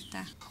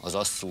mögötte. Az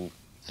asszú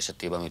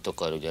esetében, ami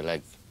Tokaj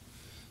ugye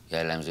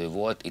legjellemző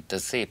volt, itt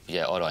ez szép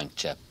ugye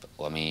aranycsepp,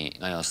 ami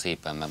nagyon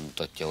szépen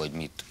megmutatja, hogy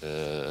mit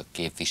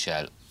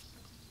képvisel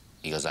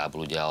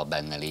igazából ugye a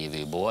benne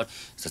lévő bor.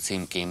 Ezt a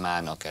címkén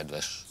már a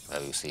kedves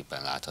vevő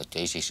szépen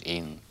láthatja is, és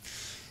én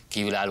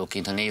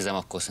kívülállóként, ha nézem,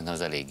 akkor szerintem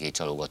az eléggé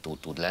csalogató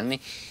tud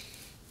lenni.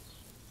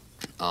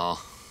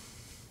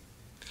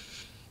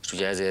 És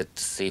ugye ezért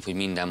szép, hogy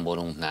minden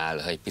borunknál,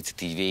 ha egy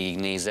picit így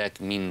végignézek,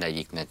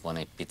 mindegyiknek van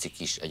egy pici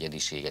kis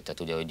egyedisége. Tehát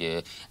ugye,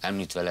 hogy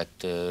említve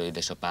lett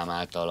édesapám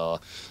által, a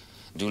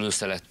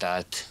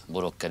dűlőszelektált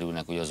borok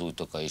kerülnek ugye az új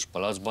tokaji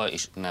palackba,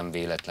 és nem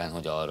véletlen,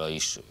 hogy arra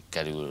is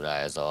kerül rá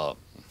ez a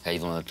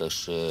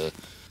hegyvonalatos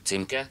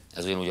címke.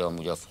 Ez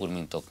ugyanúgy a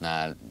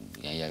furmintoknál,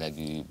 ilyen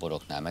jellegű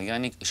boroknál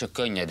megjelenik, és a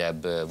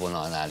könnyedebb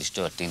vonalnál is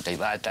történt egy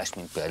váltás,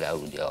 mint például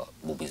ugye a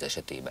bubiz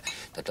esetében.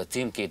 Tehát a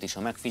címkét is,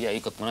 ha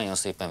megfigyeljük, akkor nagyon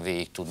szépen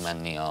végig tud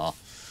menni a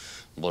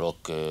borok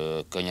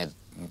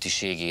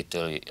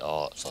könnyediségétől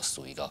a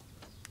szasszúig a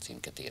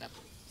címketéren.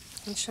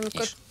 És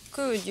amikor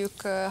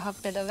küldjük, ha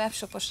például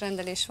webshopos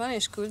rendelés van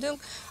és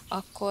küldünk,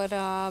 akkor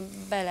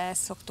bele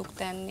szoktuk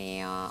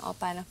tenni a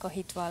apának a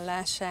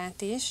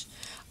hitvallását is,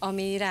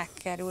 ami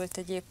rákerült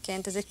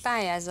egyébként. Ez egy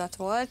pályázat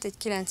volt, egy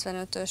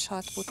 95-ös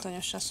 6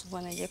 puttonyos asszú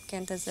van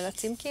egyébként ezzel a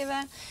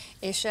címkével,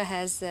 és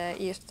ehhez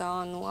írta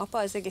annó apa,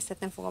 az egészet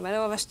nem fogom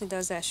elolvasni, de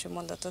az első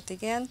mondatot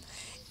igen.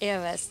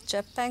 Élvezd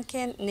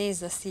cseppenként,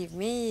 nézz a szív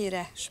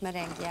mélyére, s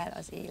merengj el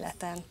az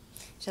életen.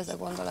 És ez a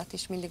gondolat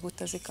is mindig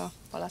utazik a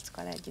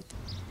palackkal együtt.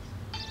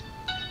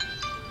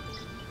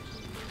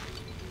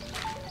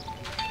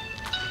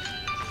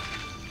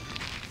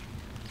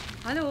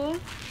 Halló!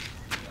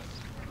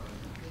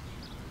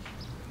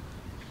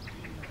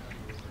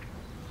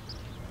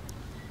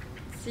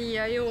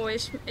 Szia, jó,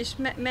 és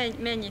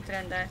mennyit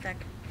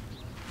rendeltek?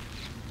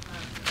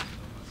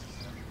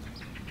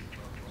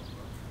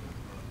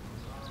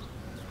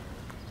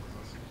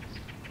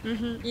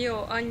 Jó,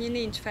 annyi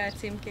nincs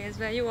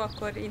felcímkézve. Jó,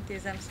 akkor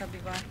intézem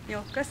Szabival. Jó,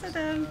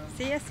 köszönöm.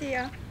 Szia,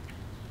 szia!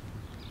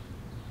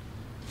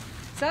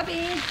 Szabi!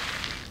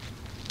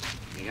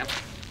 Igen?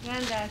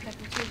 Rendeltek,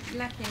 úgyhogy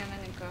le kéne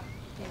mennünk a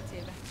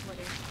pincébe.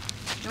 Boré.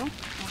 Jó?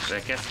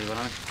 Rekedsz, vagy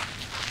valami?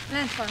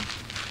 Lent van.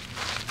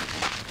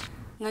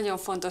 Nagyon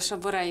fontos a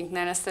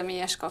borainknál a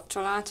személyes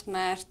kapcsolat,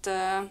 mert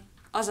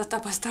az a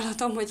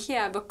tapasztalatom, hogy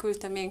hiába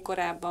küldtem én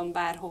korábban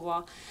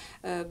bárhova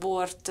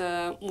bort,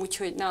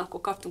 úgyhogy na,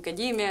 akkor kaptunk egy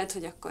e-mailt,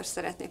 hogy akkor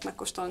szeretnék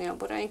megkóstolni a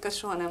borainkat,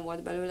 soha nem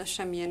volt belőle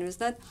semmilyen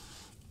üzlet.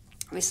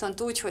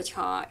 Viszont úgy,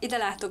 hogyha ide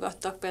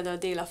látogattak, például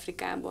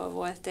Dél-Afrikából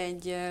volt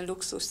egy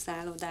luxus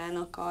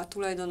szállodának a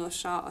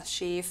tulajdonosa, a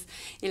séf,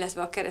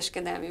 illetve a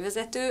kereskedelmi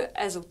vezető,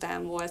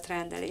 ezután volt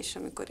rendelés,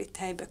 amikor itt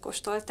helybe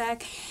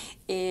kóstolták,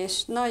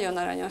 és nagyon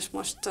aranyos,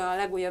 most a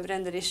legújabb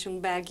rendelésünk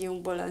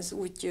Belgiumból az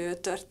úgy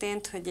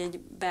történt, hogy egy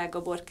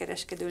belga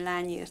borkereskedő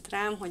lány írt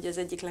rám, hogy az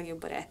egyik legjobb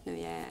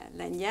barátnője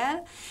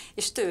lengyel,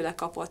 és tőle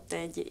kapott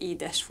egy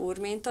édes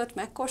furmintot,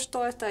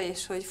 megkóstolta,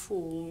 és hogy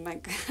fú,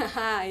 meg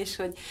és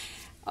hogy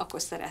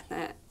akkor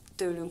szeretne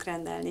tőlünk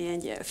rendelni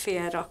egy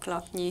fél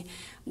raklapnyi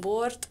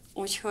bort,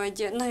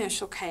 úgyhogy nagyon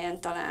sok helyen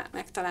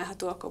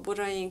megtalálhatóak a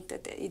boraink,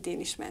 tehát idén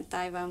is ment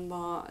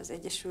Tajvanba, az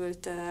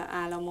Egyesült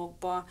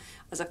Államokba,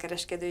 az a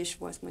kereskedő is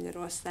volt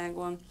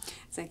Magyarországon,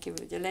 ezen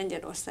kívül ugye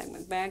Lengyelország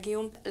meg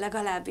Belgium.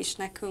 Legalábbis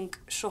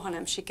nekünk soha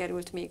nem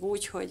sikerült még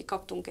úgy, hogy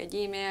kaptunk egy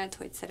e-mailt,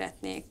 hogy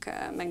szeretnék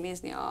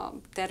megnézni a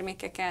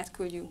termékeket,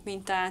 küldjünk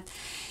mintát,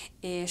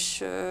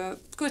 és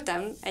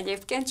küldtem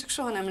egyébként, csak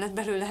soha nem lett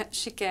belőle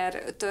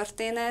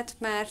sikertörténet,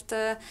 mert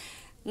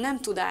nem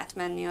tud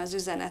átmenni az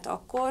üzenet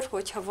akkor,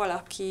 hogyha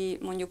valaki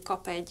mondjuk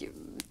kap egy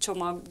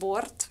csomag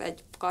bort,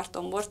 egy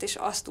kartonbort, és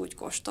azt úgy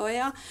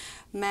kóstolja,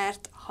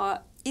 mert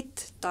ha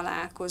itt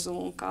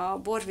találkozunk a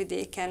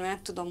borvidéken,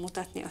 meg tudom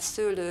mutatni a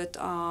szőlőt,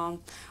 a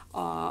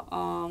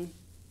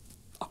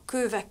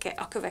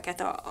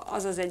köveket,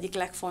 az az egyik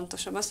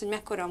legfontosabb, az, hogy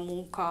mekkora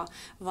munka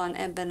van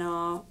ebben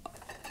a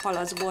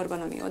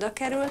palackborban, ami oda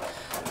kerül,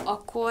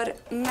 akkor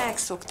meg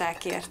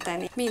szokták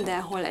érteni.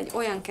 Mindenhol egy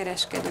olyan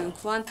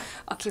kereskedőnk van,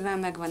 akivel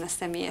megvan a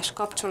személyes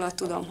kapcsolat,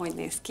 tudom, hogy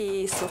néz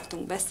ki,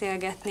 szoktunk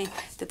beszélgetni.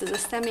 Tehát ez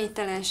a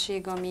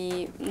személytelenség,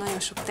 ami nagyon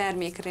sok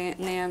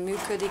terméknél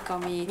működik,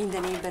 ami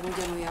minden évben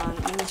ugyanolyan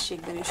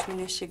mennyiségben és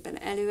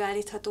minőségben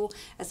előállítható,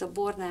 ez a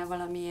bornál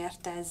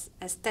valamiért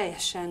ez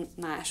teljesen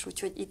más,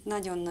 úgyhogy itt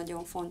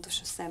nagyon-nagyon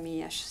fontos a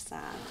személyes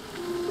szál.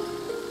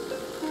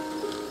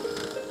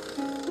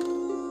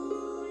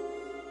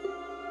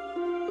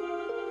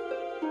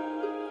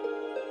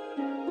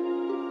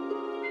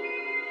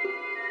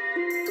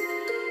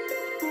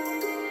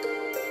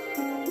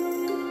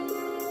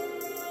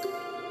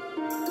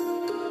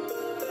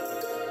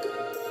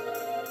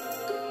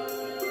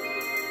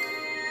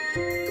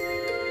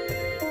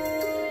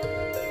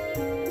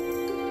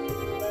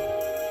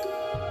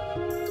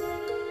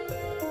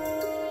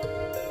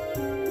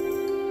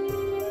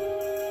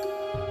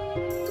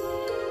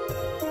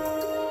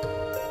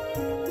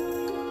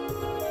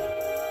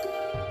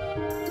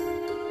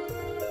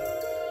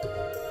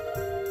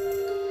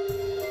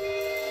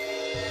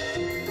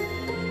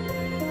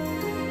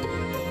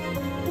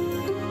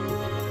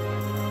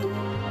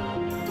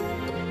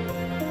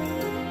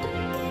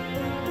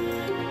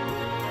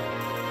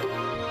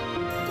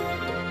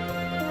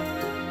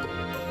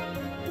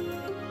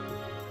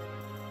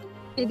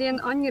 Idén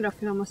annyira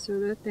finom a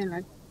szőlő,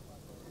 tényleg.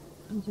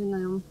 Úgyhogy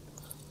nagyon.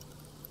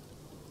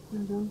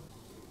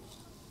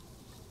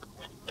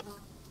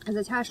 Ez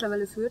egy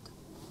házlevelű fürt,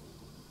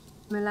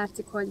 mert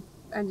látszik, hogy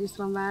egyrészt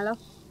van válla,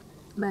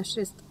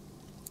 másrészt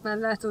már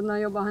látszódna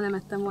jobban, ha nem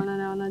ettem volna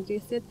le a nagy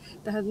részét,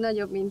 tehát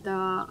nagyobb, mint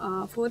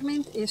a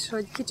furmint, és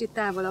hogy kicsit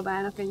távolabb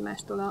állnak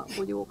egymástól a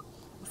bogyók.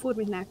 A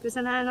furmintnál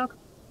közel állnak,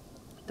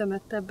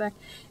 tömöttebbek,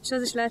 és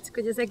az is látszik,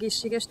 hogy az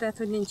egészséges, tehát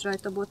hogy nincs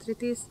rajta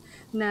botritis,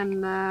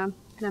 nem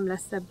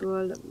lesz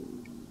ebből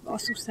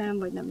asszuszám,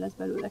 vagy nem lesz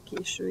belőle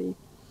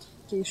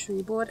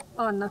késői bor.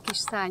 Annak is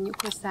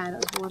szánjuk, hogy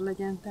száraz bor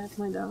legyen, tehát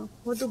majd a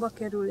hordóba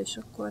kerül, és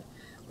akkor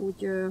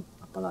úgy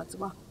a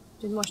palackba.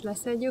 Úgyhogy most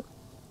leszedjük.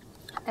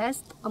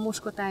 Ezt a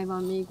moskotály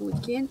van még úgy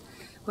kint,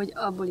 hogy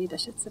abból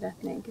édeset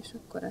szeretnénk, és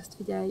akkor ezt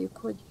figyeljük,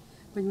 hogy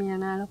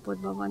milyen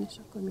állapotban van, és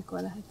akkor mikor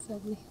lehet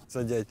szedni.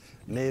 Szóval egy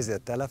nézzél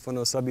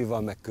telefonon,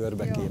 Szabival meg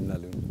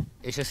körbekémlelünk.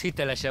 És ez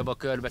hitelesebb a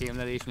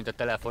körbekémlelés, mint a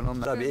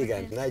telefonon. Szabi,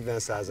 igen,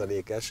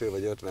 40% eső,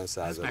 vagy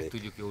 50%. Ezt meg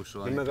tudjuk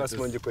jósolni. Mi meg azt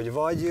mondjuk, hogy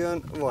vagy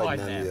jön, vagy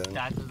nem jön.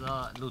 Tehát az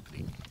a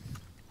lutri.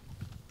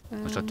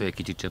 Most attól egy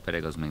kicsit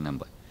csepereg, az még nem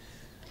baj.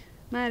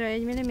 Mára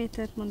 1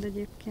 mm-t mond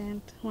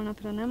egyébként,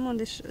 holnapra nem mond,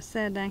 és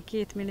szerdán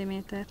 2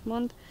 mm-t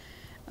mond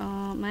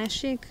a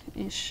másik,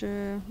 és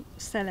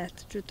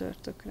szelet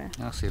csütörtökre.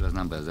 A szél az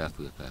nem be, az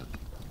elfújja fel.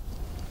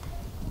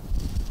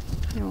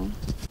 Jó.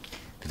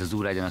 Tehát az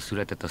úrágyon a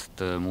születet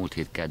azt múlt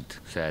hét kedd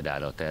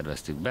szerdára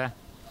terveztük be,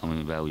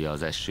 amiben ugye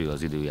az eső,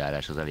 az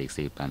időjárás az elég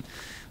szépen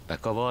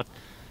bekavart,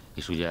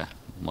 és ugye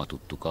ma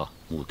tudtuk a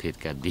múlt hét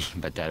keddi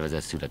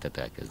betervezett születet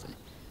elkezdeni.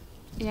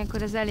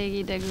 Ilyenkor ez elég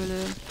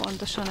idegülő,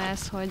 pontosan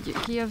ez, hogy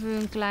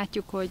kijövünk,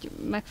 látjuk, hogy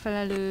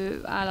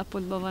megfelelő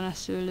állapotban van a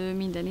szőlő,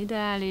 minden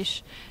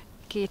ideális,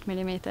 2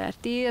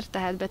 mm-t ír,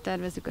 tehát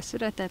betervezzük a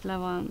születet, le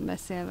van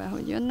beszélve,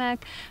 hogy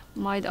jönnek,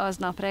 majd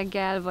aznap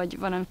reggel, vagy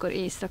van, amikor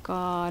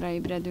éjszaka arra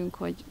ébredünk,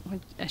 hogy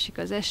esik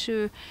az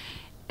eső,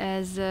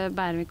 ez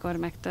bármikor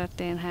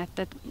megtörténhet.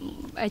 Tehát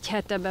egy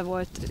hete be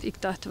volt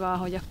iktatva,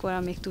 hogy akkor,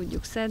 amíg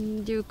tudjuk,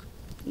 szedjük,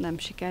 nem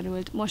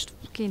sikerült. Most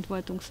kint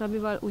voltunk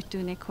Szabival, úgy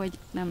tűnik, hogy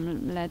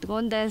nem lett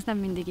gond, de ez nem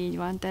mindig így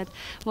van. Tehát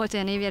volt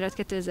olyan évjárat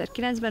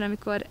 2009-ben,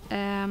 amikor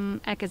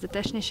elkezdett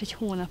esni, és egy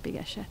hónapig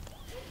esett,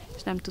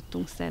 és nem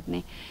tudtunk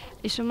szedni.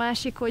 És a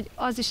másik, hogy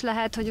az is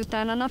lehet, hogy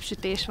utána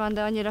napsütés van,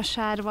 de annyira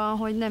sár van,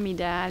 hogy nem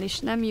ideális,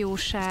 nem jó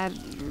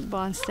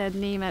sárban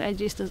szedni, mert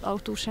egyrészt az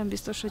autó sem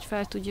biztos, hogy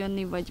fel tud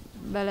jönni, vagy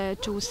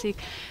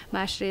belecsúszik,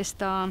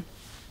 másrészt a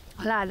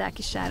ládák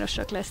is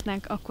sárosak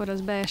lesznek, akkor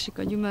az beesik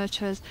a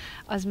gyümölcshöz,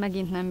 az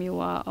megint nem jó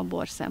a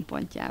bor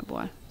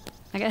szempontjából.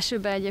 Meg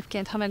esőben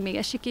egyébként, ha meg még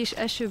esik is,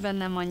 esőben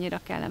nem annyira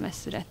kellemes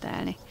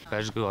szüretelni. A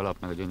pezsgő alap,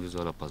 meg a gyöngyöző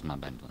alap az már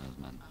bent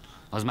van,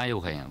 az már jó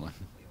helyen van.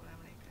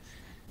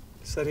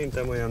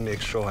 Szerintem olyan még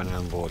soha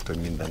nem volt, hogy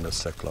minden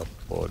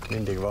összeklappolt.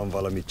 Mindig van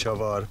valami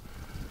csavar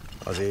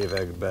az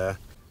években.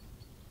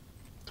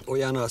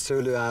 Olyan a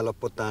szőlő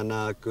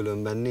állapotánál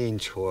különben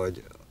nincs,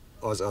 hogy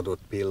az adott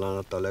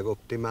pillanat a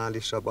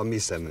legoptimálisabb a mi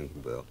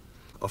szemünkből.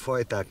 A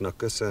fajtáknak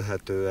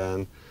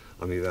köszönhetően,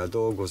 amivel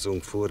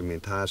dolgozunk,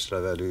 furmint,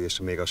 hárslevelű és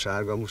még a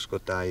sárga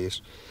muskotály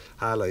is,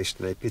 hála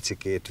Isten egy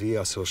picikét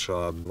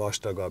viaszosabb,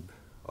 vastagabb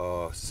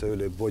a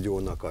szőlő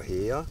bogyónak a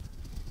héja,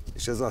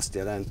 és ez azt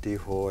jelenti,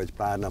 hogy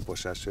pár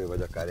napos eső,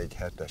 vagy akár egy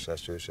hetes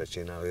eső se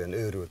csinál olyan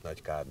őrült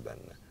nagy kárt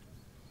benne.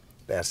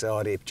 Persze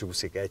arrébb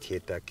csúszik 1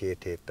 héttel, 2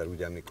 héttel,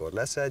 ugye, amikor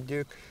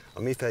leszedjük.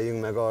 A mi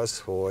fejünk meg az,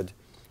 hogy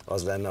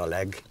az lenne a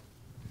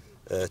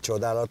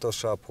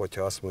legcsodálatosabb,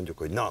 hogyha azt mondjuk,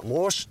 hogy na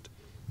most,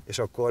 és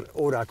akkor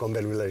órákon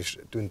belül le is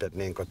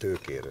tüntetnénk a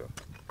tőkéről.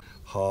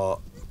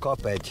 Ha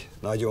kap egy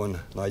nagyon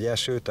nagy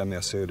esőt, ami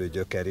a szőlő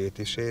gyökerét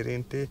is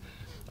érinti,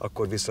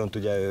 akkor viszont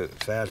ugye ő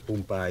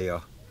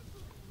felpumpálja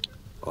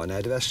a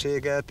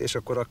nedvességet, és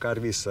akkor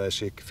akár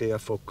visszaesik fél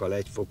fokkal,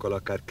 1 fokkal,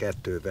 akár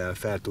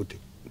 2-vel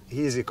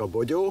hízik a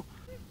bogyó,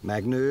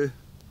 megnő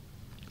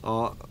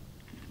a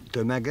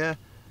tömege,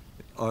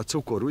 a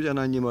cukor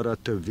ugyanannyi marad,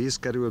 több víz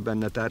kerül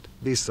benne, tehát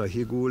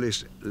visszahigul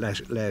és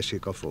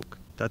leesik a fok.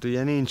 Tehát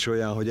ugye nincs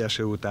olyan, hogy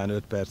eső után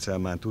 5 perccel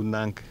már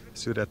tudnánk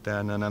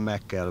szüretelni, hanem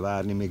meg kell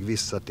várni, míg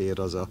visszatér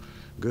az a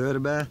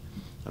görbe,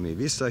 ami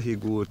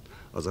visszahigult,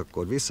 az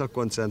akkor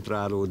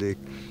visszakoncentrálódik,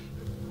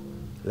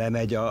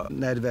 lemegy a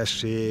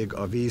nedvesség,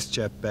 a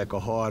vízcseppek, a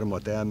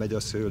harmat elmegy a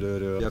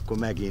szőlőről, akkor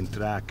megint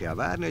rá kell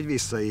várni, hogy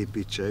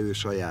visszaépítse ő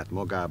saját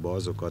magába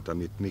azokat,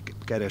 amit mi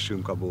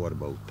keresünk a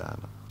borba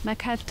utána.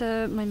 Meg hát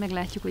majd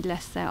meglátjuk, hogy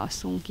lesz-e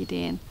asszunk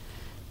idén.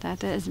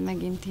 Tehát ez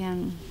megint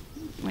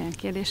olyan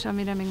kérdés,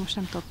 amire még most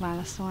nem tudok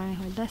válaszolni,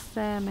 hogy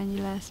lesz-e,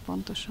 mennyi lesz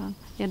pontosan.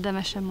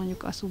 Érdemes-e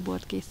mondjuk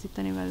asszúbort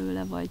készíteni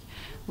belőle,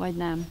 vagy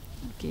nem,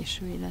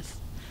 késői lesz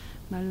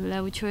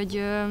belőle.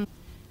 Úgyhogy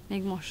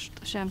még most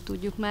sem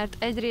tudjuk, mert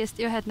egyrészt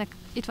jöhetnek,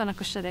 itt vannak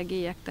a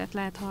seregélyek, tehát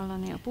lehet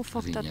hallani a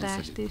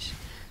puffogtatást is,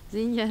 az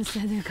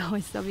ingyenszedők,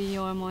 ahogy Szabi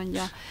jól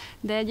mondja,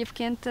 de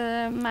egyébként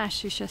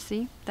más is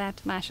eszi,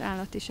 tehát más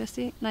állat is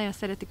eszi, nagyon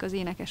szeretik az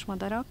énekes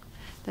madarak,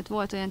 tehát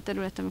volt olyan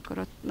terület, amikor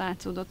ott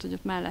látszódott, hogy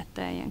ott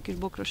mellette ilyen kis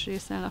bokros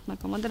részen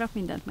laknak a madarak,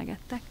 mindent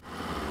megettek.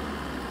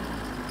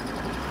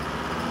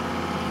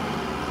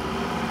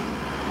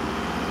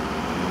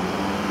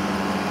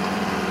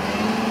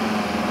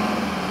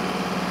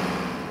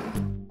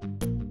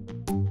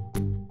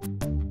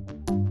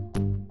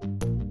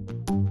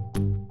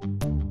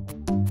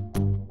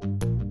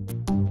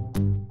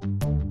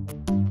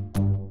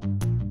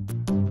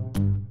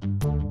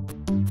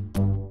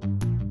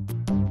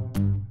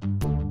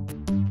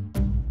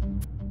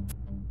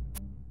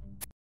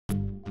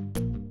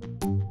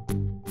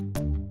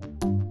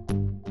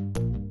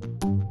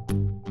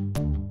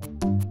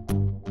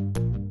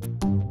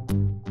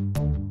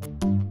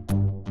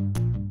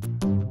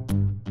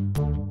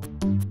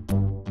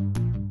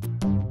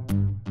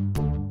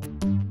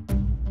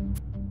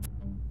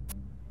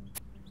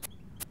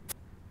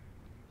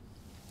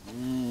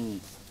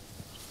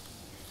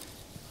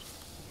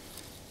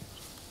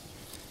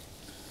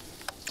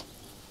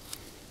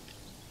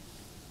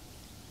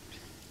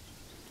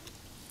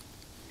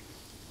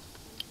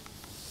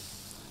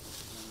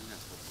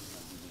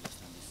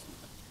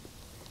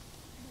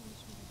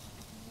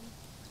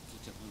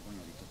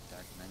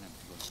 Tehát mert nem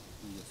tudod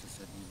úgy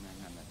összeszedni, meg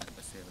nem lehet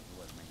megbeszélve,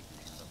 hogy melyik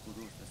helyen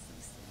rakodós,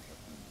 össze-vissza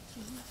mutatni.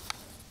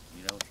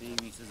 Mire ott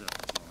végigmész, ez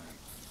rakatlan nem.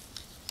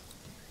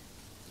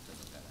 Ez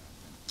a terület,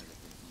 nem.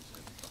 Ezeket nincs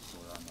ez a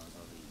kapcsolatban, az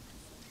a végig.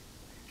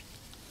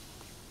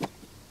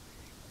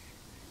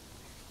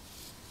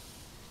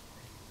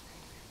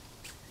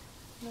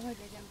 Na, hogy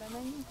legyen,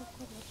 bemenjünk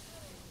akkor most?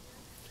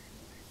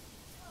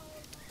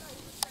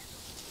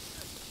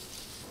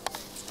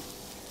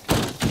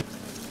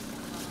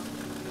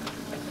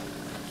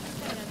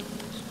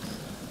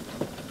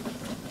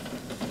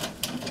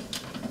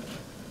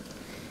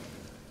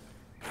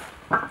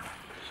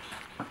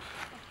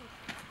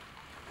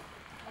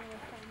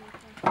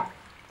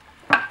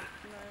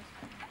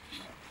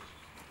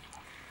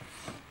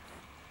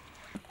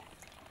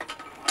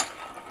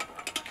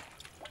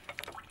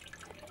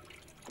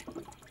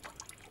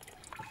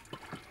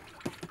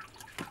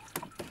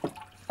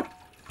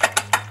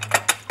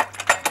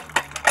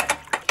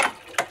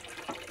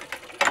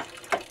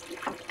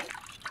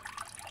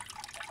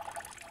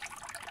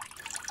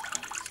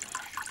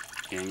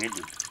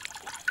 Engedjük?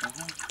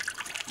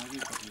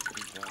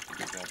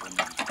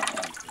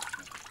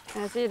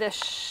 Ez édes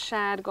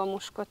sárga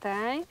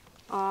muskotáj,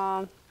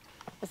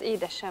 az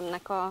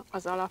édesemnek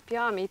az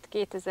alapja, amit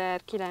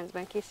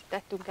 2009-ben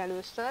készítettünk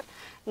először.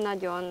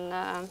 Nagyon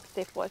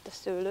szép volt a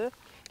szőlő.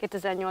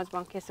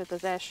 2008-ban készült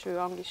az első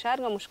angi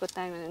sárga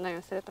muskotáj, mert én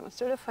nagyon szeretem a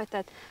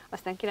szőlőfajtát.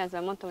 Aztán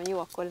 9-ben mondtam, hogy jó,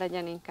 akkor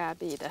legyen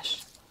inkább édes.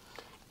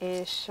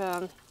 És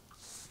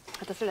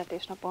hát a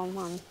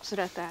születésnapomon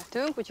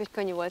születeltünk, úgyhogy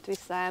könnyű volt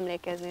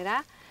visszaemlékezni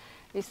rá.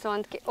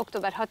 Viszont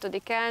október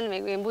 6-án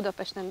még én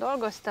Budapesten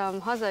dolgoztam,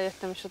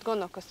 hazajöttem, és ott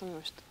gondolkoztam, hogy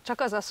most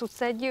csak az aszút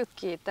szedjük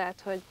ki,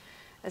 tehát hogy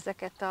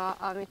ezeket,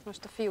 amit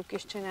most a fiúk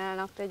is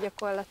csinálnak, tehát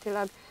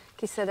gyakorlatilag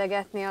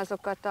kiszedegetni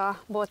azokat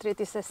a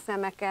botrytises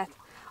szemeket,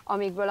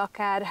 amikből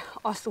akár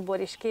asszubor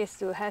is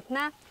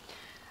készülhetne,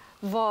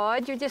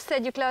 vagy ugye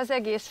szedjük le az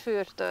egész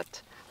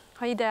fürtöt.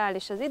 Ha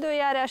ideális az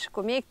időjárás,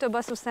 akkor még több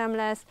asszuszem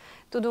lesz,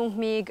 tudunk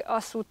még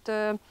asszút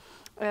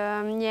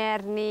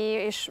nyerni,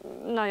 és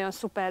nagyon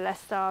szuper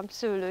lesz a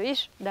szőlő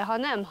is, de ha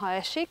nem, ha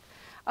esik,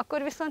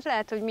 akkor viszont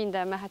lehet, hogy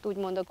minden mehet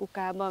úgymond a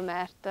kukába,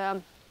 mert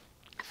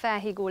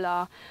felhigul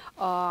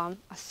a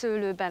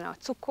szőlőben a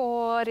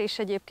cukor, és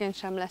egyébként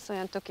sem lesz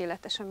olyan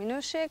tökéletes a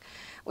minőség.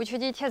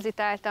 Úgyhogy így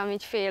hezitáltam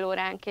így fél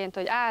óránként,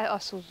 hogy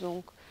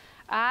asszuzzunk.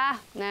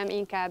 Nem,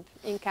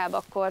 inkább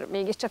akkor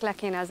mégiscsak le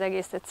kéne az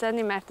egészet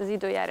szedni, mert az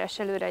időjárás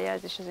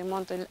előrejelzés azért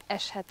mondta, hogy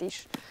eshet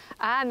is.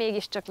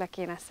 Mégiscsak le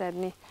kéne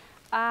szedni.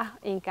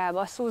 Inkább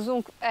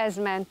asszúzzunk. Ez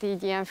ment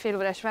így ilyen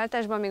félórás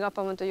váltásban, míg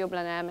apa mondta, hogy jobb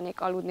lenne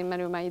elmennék aludni,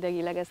 mert ő már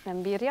idegileg ezt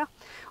nem bírja.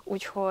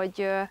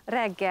 Úgyhogy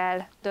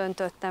reggel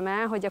döntöttem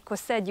el, hogy akkor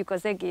szedjük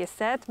az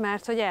egészet,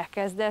 mert hogy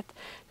elkezdett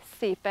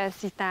szépen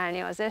szitálni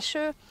az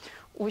eső.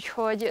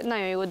 Úgyhogy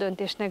nagyon jó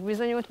döntésnek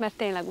bizonyult, mert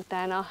tényleg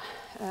utána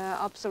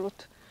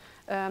abszolút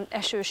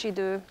esős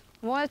idő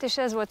volt, és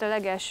ez volt a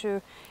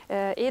legelső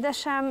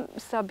édesem.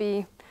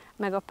 Szabi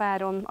meg a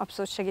párom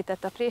abszolút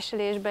segített a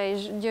préselésbe,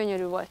 és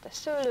gyönyörű volt a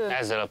szőlő.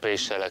 Ezzel a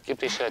préssellel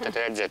kipréseltet,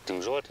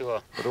 edzettünk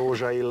Zsoltival.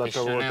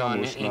 Rózsaillata volt a nagyon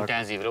mustnak.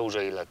 intenzív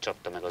rózsaillat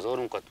csapta meg az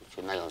orrunkat,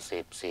 úgyhogy nagyon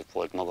szép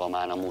volt maga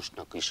már a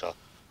mustnak is a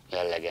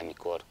jellege,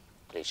 mikor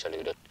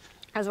préselődött.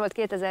 Ez volt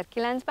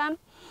 2009-ben,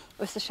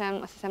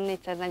 összesen azt hiszem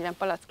 440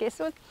 palack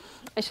készült,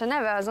 és a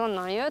neve az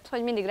onnan jött,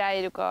 hogy mindig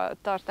ráírjuk a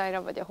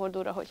tartályra vagy a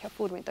hordóra, hogyha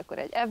furmint, akkor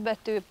egy F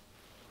betű,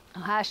 ha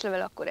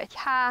háslevel, akkor egy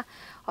H,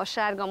 ha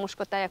sárga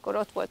muskotáj, akkor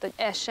ott volt,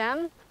 hogy SM,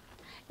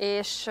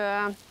 és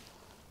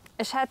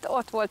hát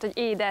ott volt, hogy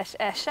édes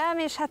SM,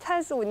 és hát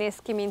ez úgy néz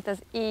ki, mint az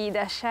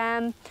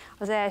édesem,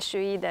 az első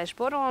édes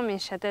borom,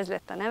 és hát ez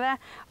lett a neve.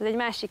 Az egy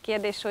másik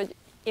kérdés, hogy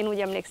én úgy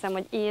emlékszem,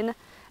 hogy én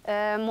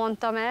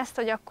mondtam ezt,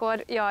 hogy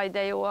akkor jaj,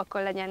 de jó,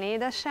 akkor legyen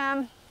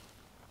édesem.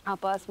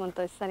 Apa azt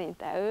mondta, hogy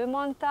szerinte ő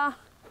mondta.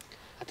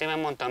 Hát én már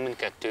mondtam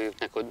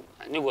mindkettőjüknek, hogy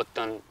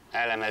nyugodtan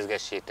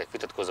elemezgessétek,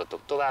 vitatkozzatok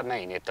tovább,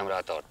 mert én írtam rá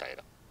a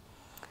tartályra.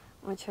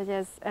 Úgyhogy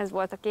ez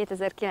volt a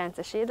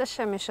 2009-es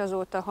édesem, és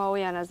azóta, ha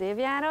olyan az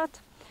évjárat,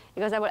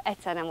 igazából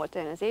egyszer nem volt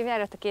olyan az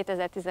évjárat, a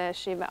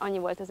 2010-es évben annyi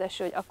volt az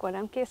eső, hogy akkor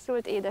nem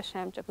készült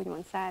édesem, csak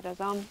úgymond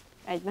szárazam,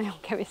 egy nagyon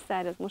kevés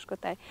száraz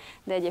muskotáj,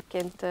 de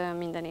egyébként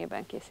minden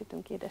évben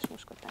készítünk édes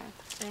muskotájt.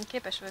 Én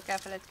képes vagyok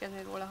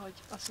elfelejtkezni róla, hogy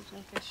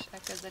asszuzunk és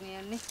elkezdeni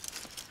enni.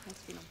 Ez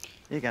finom.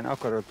 Igen,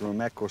 akaratlanul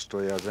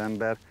megkóstolja az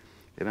ember.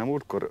 Én a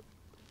múltkor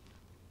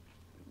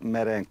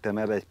merengtem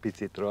el egy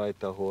picit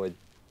rajta, hogy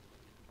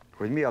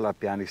mi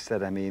alapján is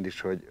szedem én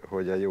is,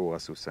 hogy a jó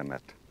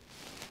asszuszemet.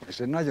 És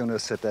egy nagyon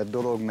összetett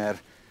dolog,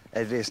 mert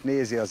egyrészt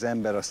nézi az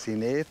ember a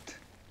színét,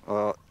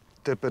 a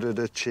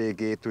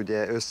töpörödöttségét,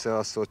 ugye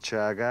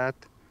összeasszottságát.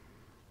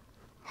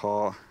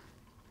 Ha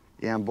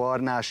ilyen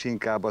barnás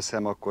inkább a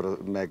szem, akkor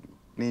meg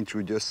nincs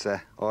úgy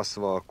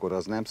összeaszva, akkor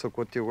az nem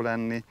szokott jó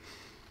lenni.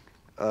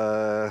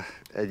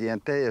 Egy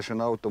ilyen teljesen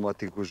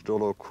automatikus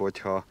dolog,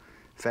 hogyha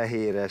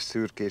fehéres,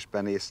 szürkés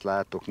penészt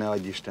látok, ne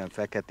adj Isten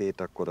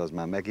feketét, akkor az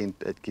már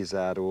megint egy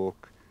kizárók.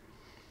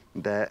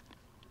 De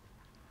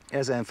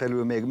ezen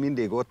felül még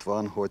mindig ott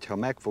van, hogyha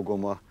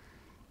megfogom a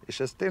És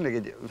ez tényleg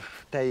egy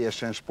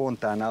teljesen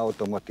spontán,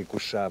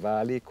 automatikussá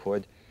válik,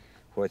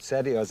 hogy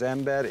szedi az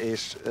ember,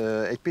 és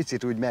egy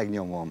picit úgy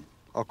megnyomom,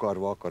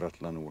 akarva,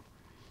 akaratlanul.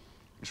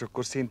 És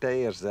akkor szinte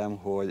érzem,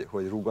 hogy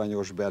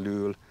ruganyos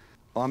belül.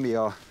 Ami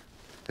a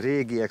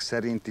régiek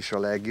szerint is a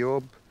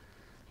legjobb,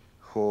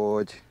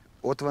 hogy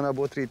ott van a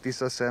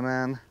botrytis a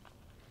szemen,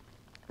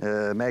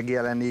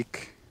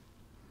 megjelenik,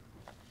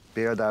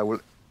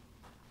 például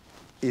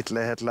itt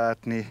lehet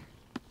látni,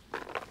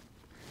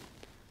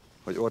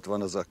 hogy ott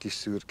van az a kis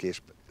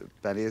szürkés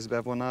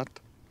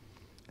penészbevonat.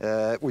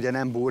 Ugye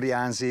nem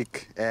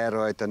burjánzik el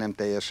rajta, nem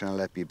teljesen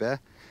lepi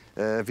be,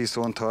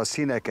 viszont ha a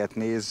színeket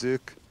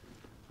nézzük,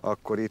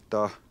 akkor itt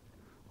a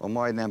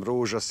majdnem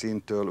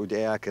rózsaszíntől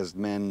ugye elkezd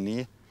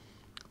menni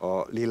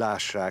a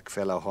lilásság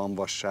fele, a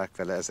hamvasság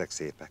fele, ezek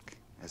szépek,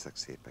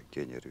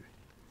 gyönyörű.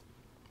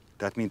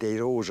 Tehát mint egy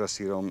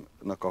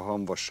rózsaszíromnak a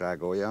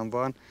hamvassága olyan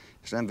van,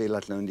 és nem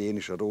véletlenül, hogy én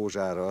is a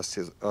rózsára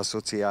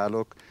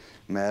asszociálok,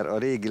 mert a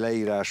régi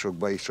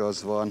leírásokban is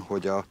az van,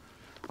 hogy a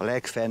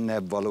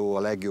legfennebb való, a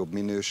legjobb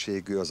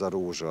minőségű az a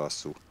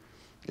rózsaalszú.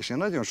 És én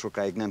nagyon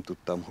sokáig nem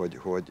tudtam,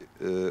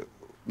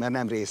 mert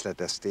nem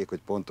részletezték,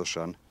 hogy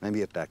pontosan nem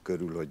írták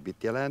körül, hogy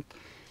mit jelent,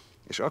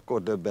 és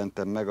akkor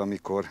döbbentem meg,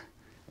 amikor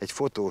egy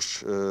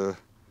fotós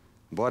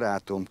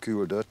barátom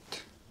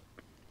küldött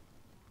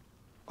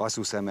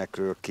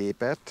asszúszemekről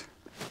képet,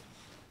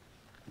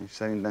 és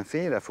szerintem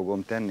félre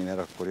fogom tenni, mert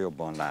akkor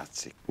jobban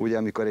látszik. Ugye,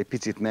 amikor egy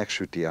picit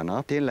megsüti a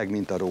nap, tényleg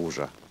mint a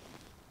rózsa.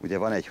 Ugye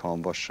van egy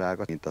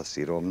hamvassága, mint a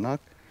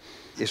sziromnak,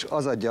 és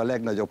az adja a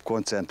legnagyobb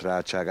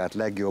koncentráltságát,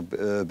 legjobb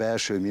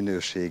belső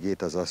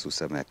minőségét az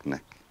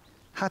asszúszemeknek.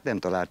 Hát nem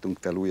találtunk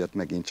fel újat,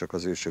 megint csak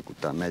az ősök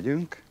után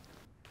megyünk.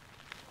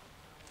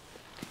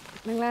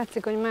 Meg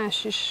látszik, hogy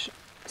más is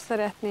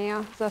szeretné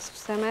az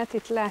asszúszemet.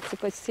 Itt látszik,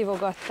 hogy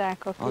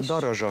szivogatták a kis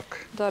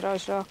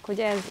darazsak.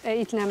 Hogy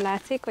itt nem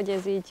látszik, hogy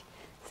ez így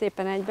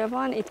szépen egybe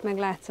van, itt meg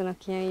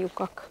látszanak ilyen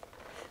lyukak.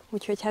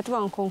 Úgyhogy hát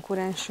van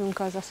konkurensünk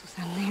az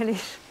asszúszemnél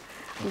is.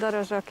 A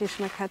darazsak is,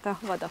 meg hát a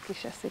vadak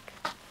is eszik.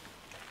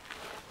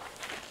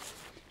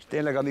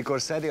 Tényleg,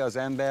 amikor szedi az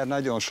ember,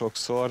 nagyon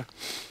sokszor,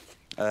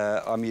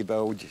 amiben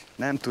úgy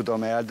nem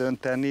tudom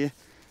eldönteni,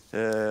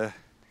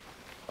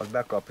 az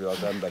bekapja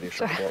az ember, és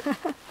akkor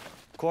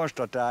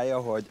konstatálja,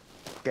 hogy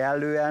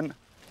kellően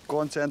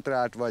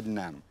koncentrált, vagy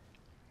nem.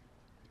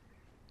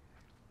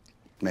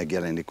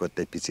 Megjelenik ott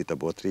egy picit a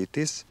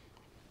botrytis,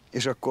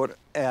 és akkor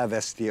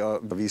elveszti a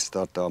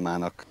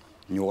víztartalmának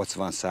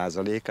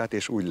 80%-át,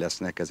 és úgy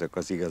lesznek ezek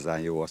az igazán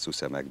jó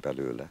asszúszemek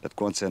belőle. Tehát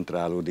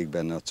koncentrálódik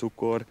benne a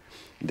cukor,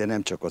 de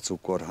nem csak a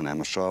cukor, hanem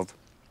a sav,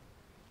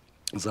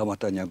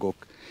 zamatanyagok,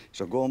 és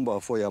a gomba a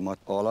folyamat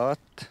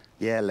alatt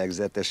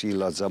jellegzetes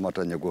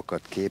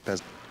illatzamotanyagokat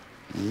képez.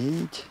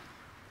 Így,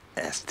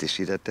 ezt is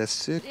ide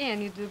tesszük.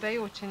 Ilyen időben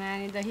jó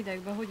csinálni, de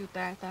hidegben hogy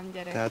utáltam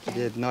gyerekként. Tehát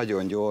ugye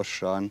nagyon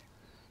gyorsan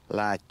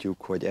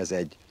látjuk, hogy ez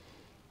egy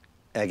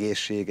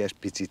egészséges,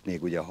 picit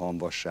még ugye a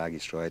hamvasság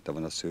is rajta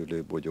van a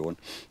szőlőbogyón,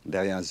 de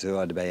olyan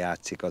zöldbe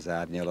játszik az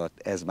árnyalat,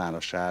 ez már a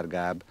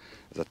sárgább,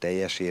 ez a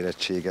teljes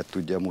érettséget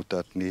tudja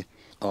mutatni.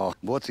 A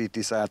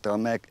botrytis által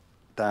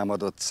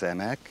megtámadott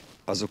szemek,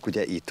 azok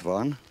ugye itt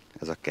van,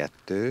 ez a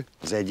kettő.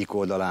 Az egyik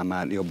oldalán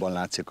már jobban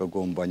látszik a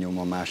gombanyom,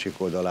 a másik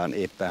oldalán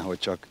éppen, hogy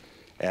csak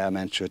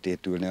elment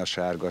sötétülni a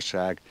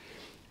sárgaság.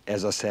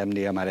 Ez a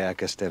szemnél már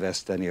elkezdte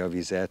veszteni a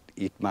vizet,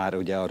 itt már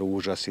ugye a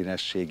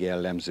rózsaszínesség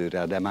jellemző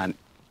rá, de már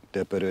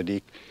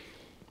töpörödik.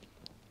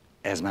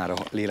 Ez már a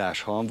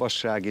lilás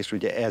hamvasság, és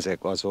ugye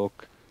ezek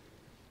azok,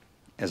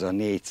 ez a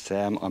 4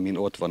 szem, amin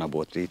ott van a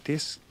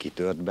botrytis,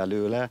 kitört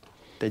belőle.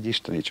 Egy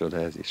isteni csoda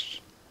ez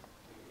is.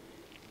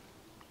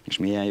 És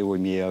milyen jó,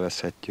 hogy mi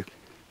élvezhetjük.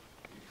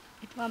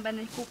 Itt van benne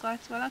egy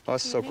kukac valaki.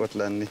 Az szokott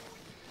lenni.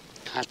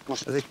 Hát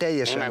most ez egy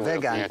teljesen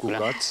vegán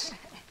kukac.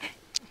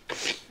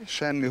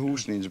 Semmi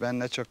hús nincs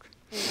benne, csak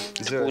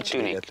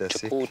zöldséget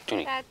teszik. Csak úgy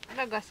tűnik. Tehát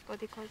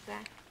ragaszkodik hozzá.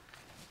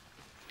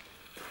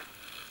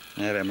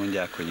 Erre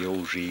mondják, hogy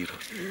jó zsír.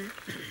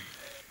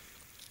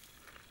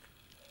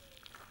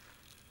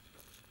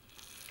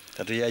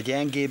 Tehát ugye a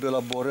gyengéből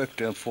abból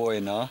rögtön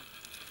folyna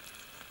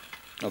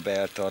a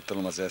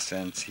beltartalom, az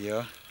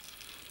eszencia.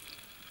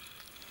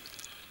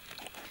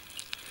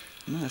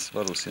 Na, ezt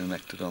valószínűleg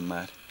meg tudom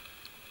már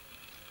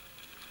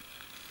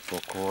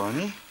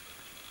fokolni.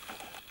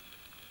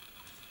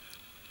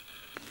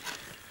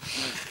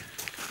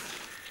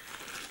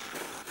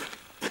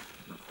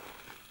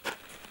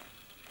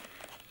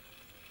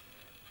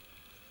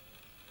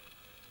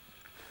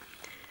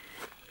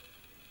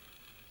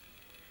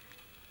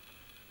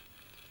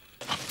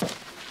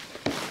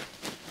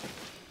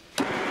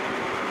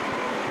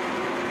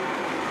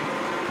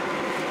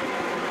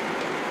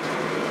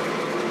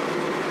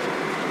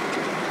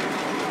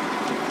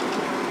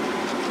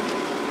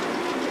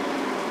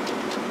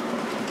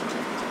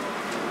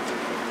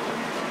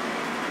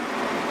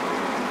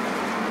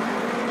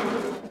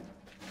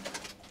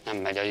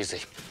 Nem megy a izé.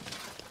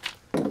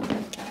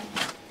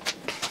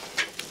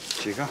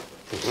 Csiga?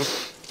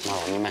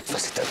 Valami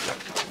megfeszített.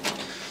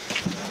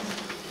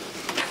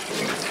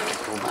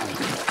 Próbáljuk.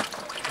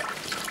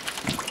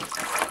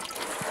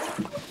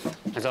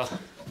 Ez a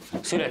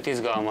szület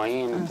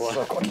izgalmai,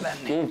 amikor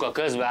munka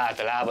közben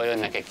általában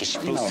jönnek egy kis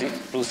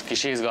plusz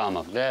kis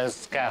izgalmak, de ez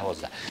kell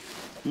hozzá.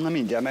 Na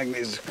mindjárt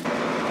megnézzük.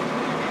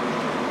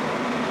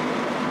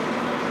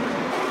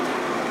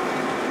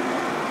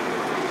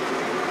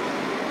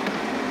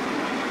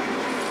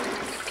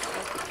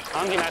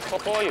 Angi,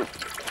 megfokoljuk?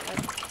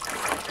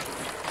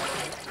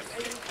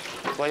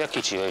 Vagy a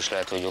kicsivel is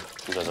lehet, hogy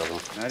igazad van.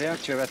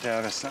 Várjál, csövet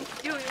elveszem.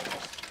 Jó.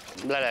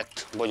 Le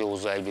lett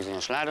bogyózva egy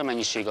bizonyos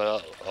láramennyiség,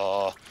 a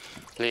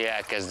lé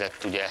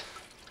elkezdett ugye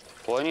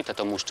folyni, tehát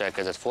a must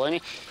elkezdett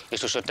folyni,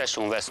 és most a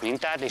tesón vesz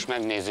mintát, és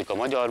megnézzük a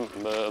magyar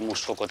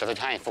mustfokot, tehát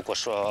hogy hány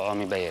fokos,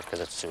 ami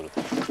beérkezett szőlő.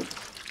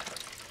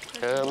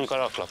 Mondjuk a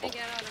raklapok.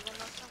 Igen, arra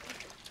gondoltam.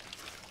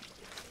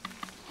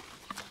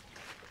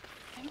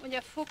 Ugye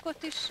a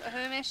fokot is, a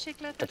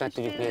hőmérsékletet Tehát meg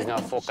tudjuk nézni a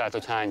fokát,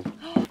 hogy hány.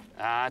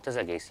 Hát ez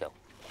egész jó.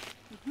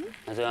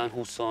 Ez olyan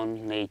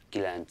 24-9,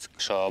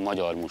 és a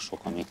magyar mustfok,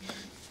 ami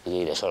egy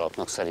édes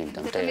alapnak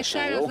szerintem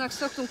teljesen jó. Száraznak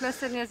szoktunk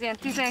leszedni, az ilyen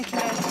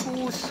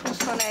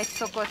 19-20-21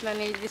 szokott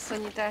lenni így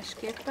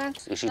viszonyításképpen.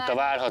 És itt a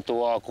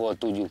várható alkoholt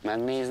tudjuk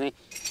megnézni,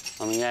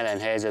 ami jelen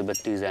helyzetben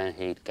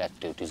 17-2,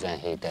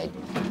 17-1.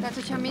 Tehát,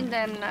 hogyha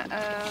minden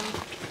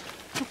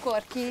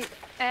cukor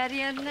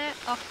kierjedne,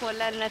 akkor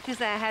lenne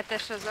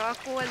 17-es az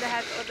alkohol, de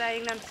hát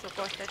odáig nem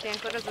szokott. Tehát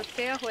ilyenkor az a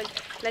cél, hogy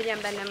legyen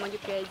benne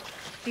mondjuk egy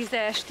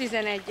 10-es,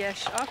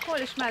 11-es alkohol,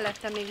 és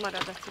mellette még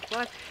marad a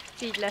cukor.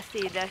 Így lesz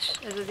édes,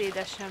 ez az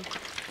édesem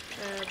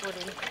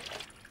borunk.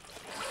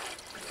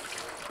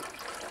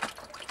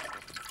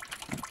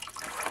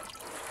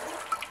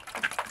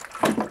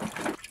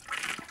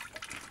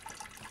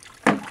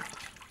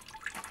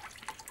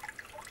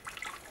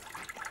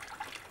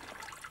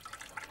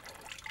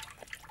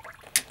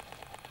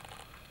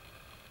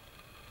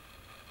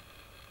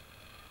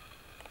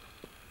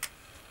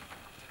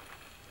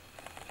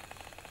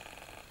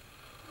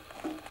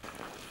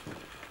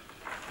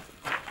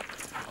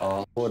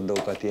 A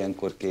hordókat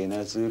ilyenkor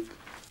kénezzük.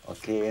 A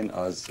kén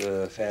az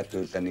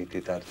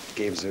fertőtleníti, tehát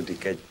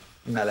képződik egy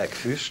meleg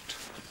füst,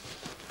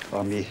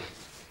 ami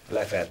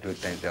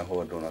lefertőtleníti a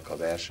hordónak a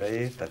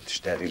belsejét, tehát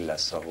steril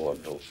lesz a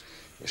hordó.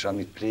 És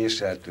amit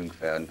préseltünk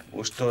fel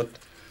mustot,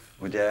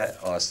 ugye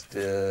azt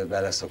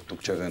bele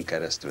szoktuk csövön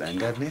keresztül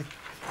engedni,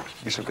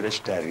 és akkor egy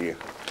steril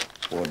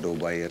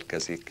hordóba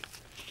érkezik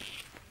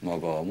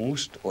maga a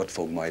must, ott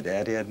fog majd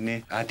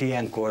erjedni. Hát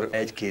ilyenkor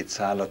egy-két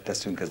szálat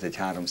teszünk, ez egy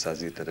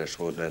 300 literes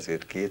hordó,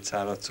 ezért 2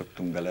 szálat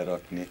szoktunk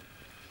belerakni.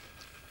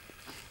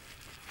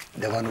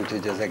 De van úgy,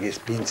 hogy az egész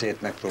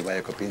pincét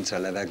megpróbáljuk a pince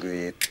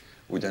levegőjét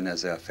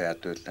ugyanezzel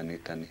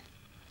fertőtleníteni.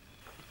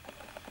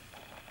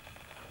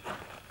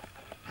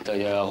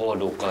 Ugye a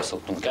hordókkal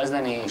szoktunk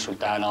kezdeni, és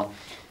utána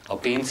a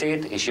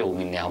pincét, és jó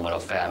minél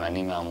hamarabb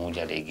felmenni, mert amúgy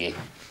eléggé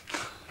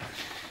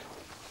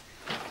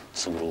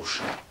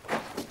szúrós.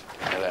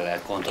 Ezzel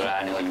lehet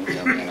kontrollálni,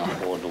 hogy milyen a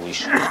hordó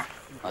is.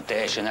 Ha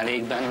teljesen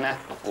elég benne,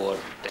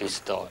 akkor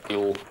tiszta,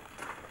 jó.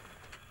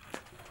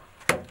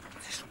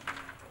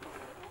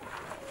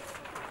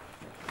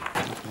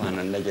 Van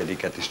a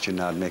negyediket is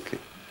csinálnék.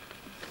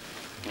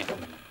 Ja.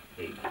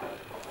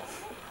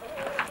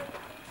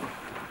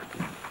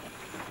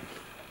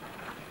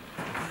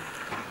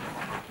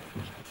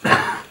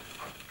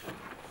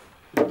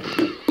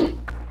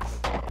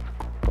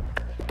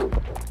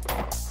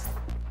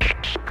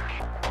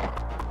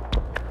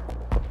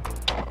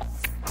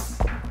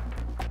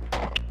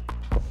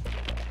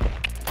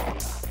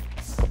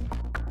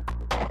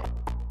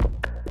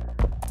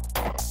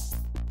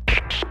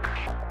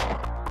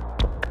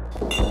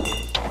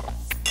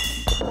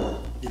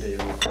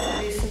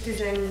 Része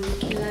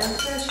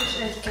 19-es és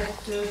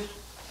 1-2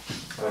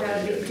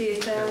 korábbi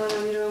tétel van,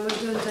 amiről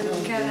most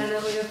döntenünk kellene,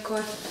 hogy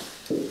akkor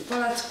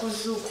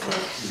palackozzuk,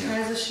 vagy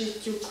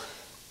házasítjuk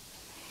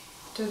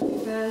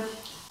többivel.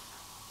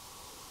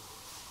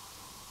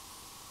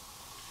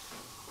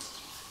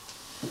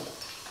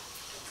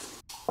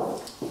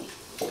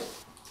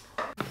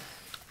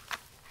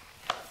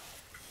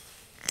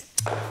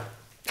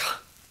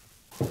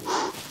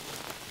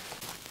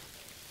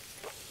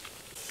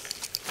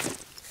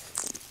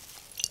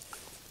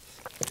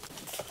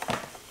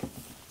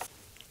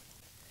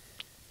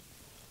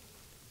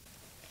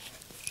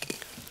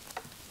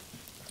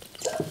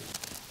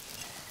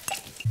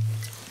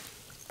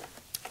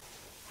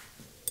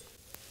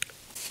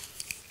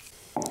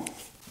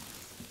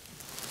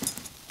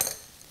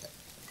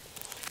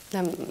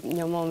 Nem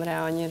nyomom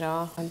rá annyira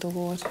a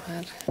dugót,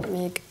 mert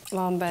még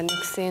van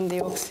bennük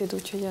széndioxid,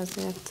 úgyhogy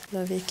azért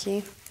lövi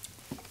ki.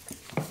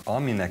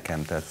 Ami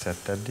nekem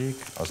tetszett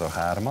eddig, az a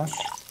 3-as,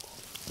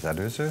 az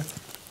előző.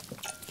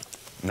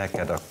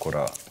 Neked akkor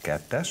a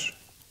 2-es,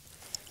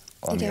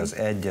 ami igen. Az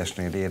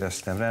 1-esnél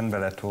éreztem, rendben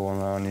lett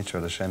volna, nincs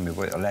oda semmi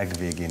baj. A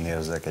legvégén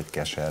érzek egy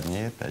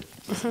kesernyét, egy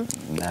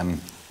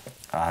nem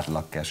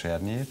átlag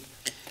kesernyét.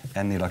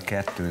 Ennél a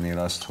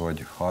 2-nél azt,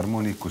 hogy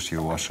harmonikus,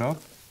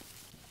 jósabb.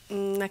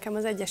 Nekem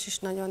az 1-es is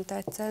nagyon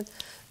tetszett.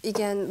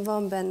 Igen,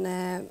 van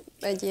benne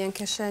egy ilyen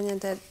kesernye,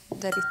 de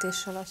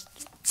derítés alatt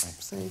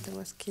szerintem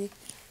az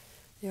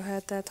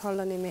Jöhet, tehát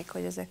hallani még,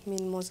 hogy ezek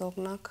mind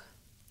mozognak.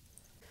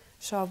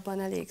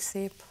 Savban elég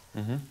szép.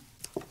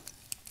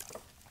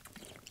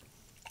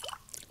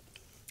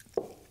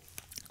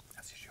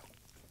 Ez is jó.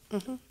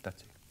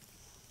 Tetszik.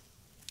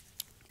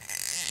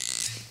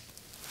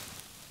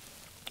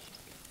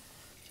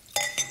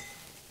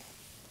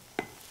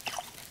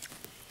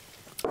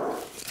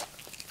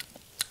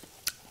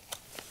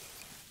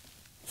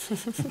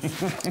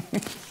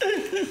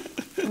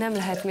 Nem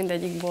lehet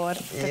mindegyik bor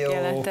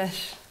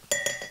tökéletes.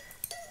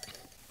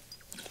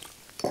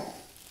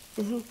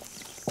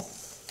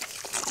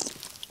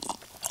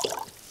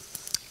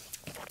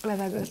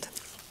 Levegőt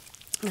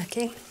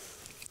neki.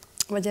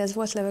 Vagy ez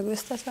volt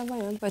levegőztetve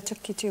vajon? Vagy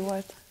csak kicsi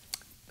volt?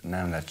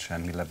 Nem lett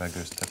semmi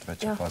levegőztetve,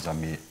 csak az,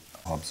 ami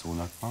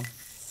habzónak van,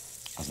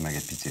 az meg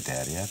egy picit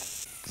erjed.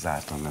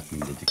 Zártan lett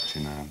mindegyik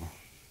csinálva.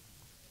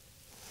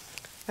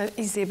 Mert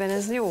ízében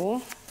ez jó,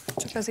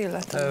 csak az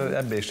illata.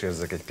 Ebbe is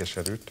érzek egy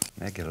keserűt.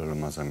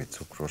 Megjelölöm az, ami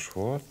cukros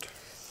volt.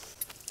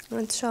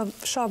 Hát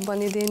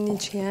savban idén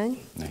nincs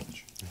hiány.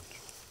 Nincs.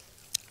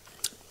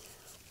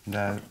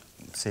 De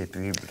szép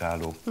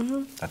vibráló.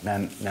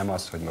 Tehát nem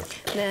az, hogy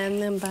most...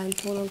 Nem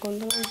bántónak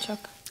gondolom,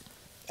 csak...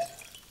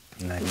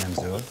 Nem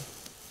zöld.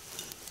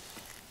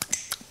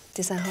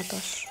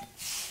 16-os.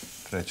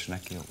 Fröccs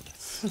neki, jó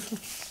lesz.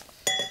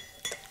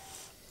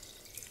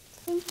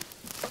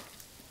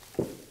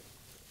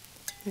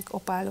 Még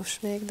opálos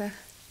még, de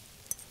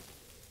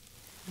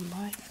nem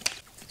baj.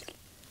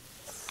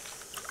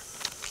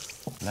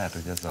 Lehet,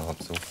 hogy ez a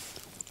habzó.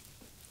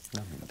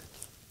 Nem mindegy.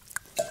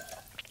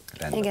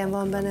 Rendben Igen,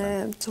 van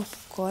benne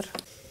cukor.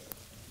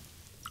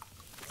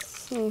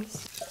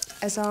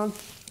 Ez a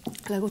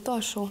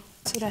legutolsó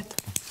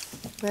szüret.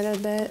 Mert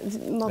ebben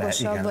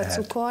magasabb a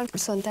cukor,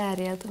 viszont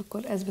erjed,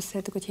 akkor ezt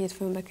beszéltük, hogy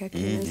hétfőn be kell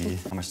kinézni. Így.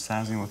 Most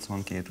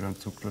 182 g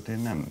cukrot én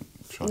nem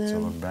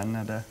satszolok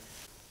benne, de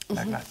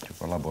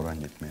meglátjuk, a labor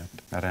annyit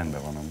mért. Mert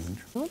rendben van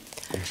amúgy.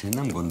 És én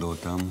nem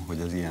gondoltam,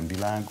 hogy az ilyen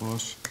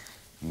világos,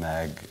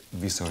 meg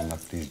viszonylag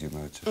friss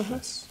gyümölcsös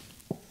lesz.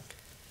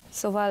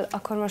 Szóval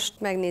akkor most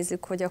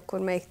megnézzük, hogy akkor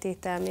melyik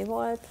tétel mi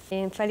volt.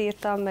 Én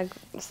felírtam, meg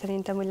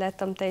szerintem úgy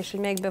láttam te is, hogy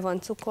melyikben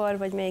van cukor,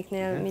 vagy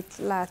melyiknél mit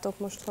látok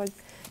most,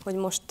 hogy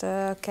most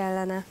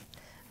kellene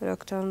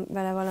rögtön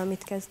vele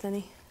valamit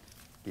kezdeni.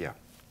 Ja.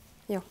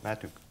 Jó.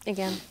 Látjuk?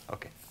 Igen.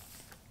 Oké.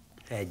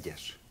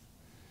 1-es.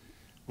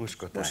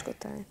 Muskotáj.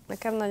 Muskotáj.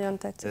 Nekem nagyon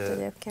tetszett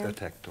egyébként. 5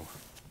 hektó.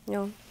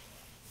 Jó.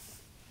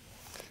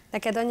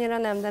 Neked annyira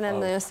nem, de nem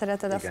nagyon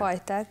szereted a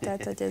fajtát,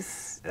 tehát hogy ez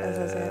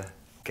azért.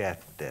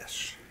 2-es.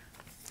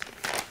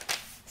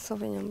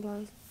 Sauvignon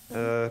Blanc.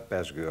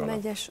 Pezsgő alap.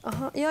 Megyes.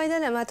 Aha. Jaj, de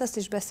nem, hát azt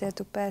is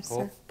beszéltük, persze.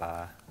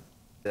 Hoppá.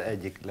 De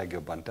egyik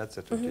legjobban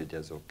tetszett, úgyhogy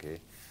ez oké.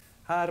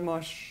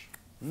 3-as.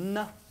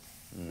 Na.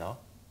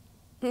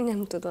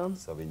 Nem tudom.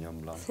 Sauvignon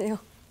Blanc. Jó.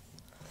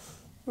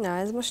 Na,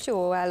 ez most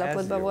jó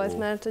állapotban volt,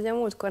 mert ugye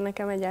múltkor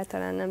nekem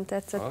egyáltalán nem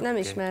tetszett. Nem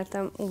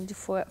ismertem úgy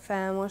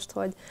fel most,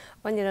 hogy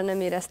annyira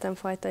nem éreztem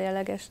fajta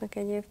jellegesnek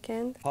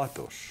egyébként.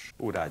 6-os.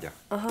 Urágya.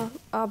 Aha,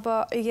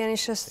 abba igen,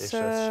 és ez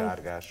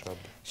sárgásabb.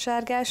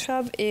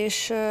 Sárgásabb,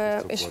 és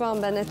van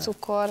benne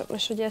cukor.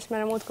 És ugye ezt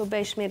már a múltkor be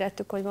is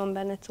mérettük, hogy van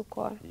benne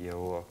cukor.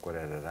 Jó, akkor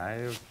erre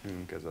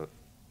rájöttünk, ez a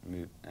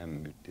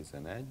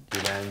M11.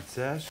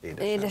 9-es.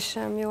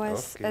 Édesem, jó,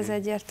 ez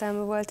egyértelmű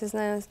volt, ez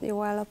nagyon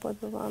jó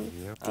állapotban van.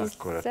 Jó,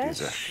 akkor a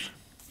 10-es.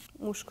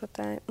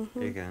 Muskotáj.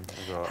 Igen.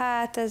 Ez a...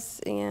 Hát ez,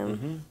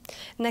 igen.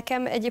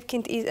 Nekem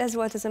egyébként ez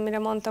volt az, amire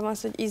mondtam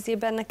azt, hogy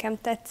ízében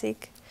nekem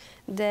tetszik,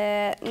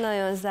 de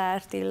nagyon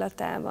zárt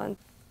illatában.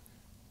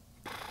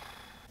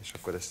 És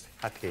akkor ez,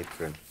 hát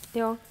hétfőn.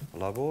 Jó. A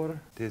labor,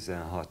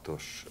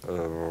 16-os,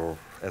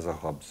 ez a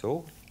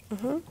habzó.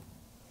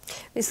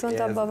 Viszont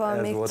abban van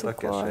még volt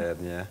cukor. A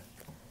kesernye.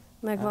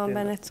 Meg van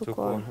benne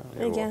cukor.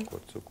 Jó, igen.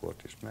 akkor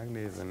cukrot is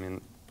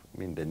megnézem,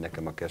 mindegy,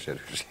 nekem a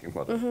keserűség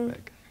maradt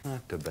meg.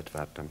 Hát többet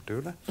vártam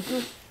tőle.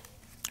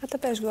 Hát a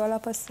pezsgő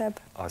alap az szebb.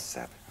 Az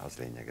szebb, az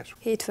lényeges.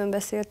 Hétfőn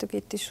beszéltük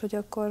itt is, hogy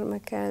akkor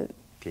meg kell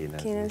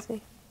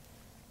kínezni.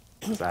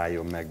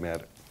 Szálljon meg,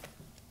 mert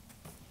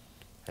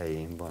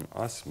helyén van.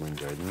 Azt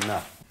mondja, hogy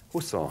na,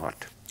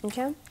 26.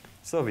 Igen?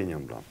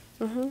 Sauvignon Blanc.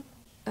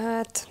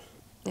 Hát,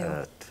 jó.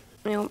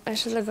 Jó,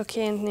 esetleg a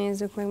ként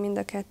nézzük meg mind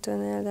a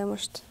kettőnél, de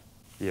most...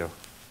 Jó.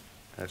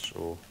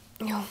 SO2,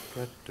 Jó.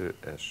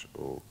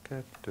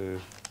 SO2.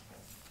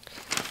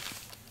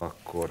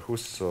 Akkor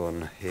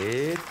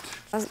 27.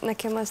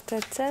 Nekem az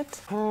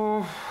tetszett.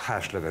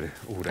 Házlevelű,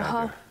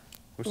 úrágya.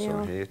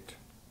 27.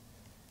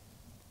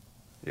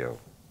 Jó.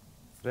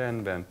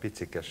 Rendben,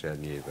 pici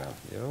kesernyével.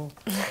 Jó?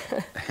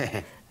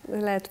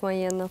 Lehet, ma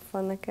ilyen nap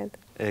van neked.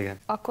 Igen.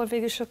 Akkor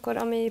végülis,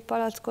 ami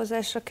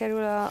palackozásra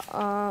kerül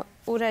a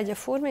urágya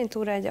furmint,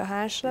 urágya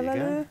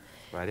házlevelű,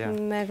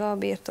 meg a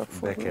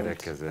birtokfurmint.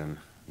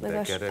 Bekerekezem.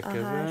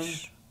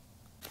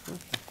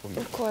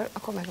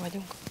 Akkor meg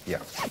vagyunk. Ja.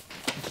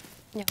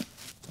 Ja.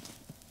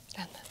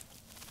 Rendben.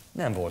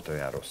 Nem volt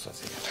olyan rossz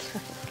azért.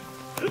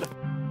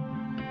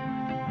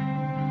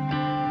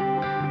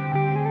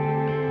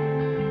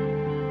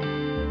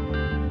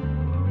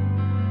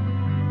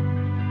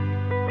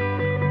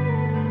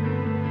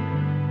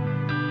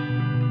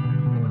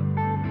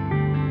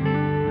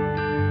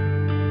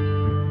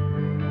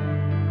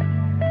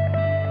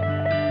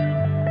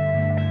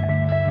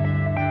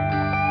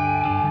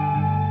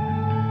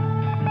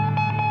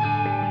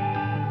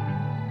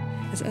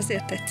 Ez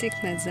azért tetszik,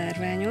 mert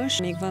zárványos,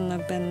 még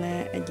vannak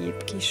benne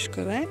egyéb kis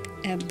kövek,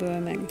 ebből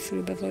meg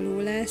fülbevaló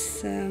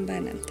lesz,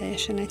 bár nem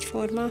teljesen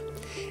egyforma.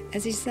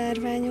 Ez is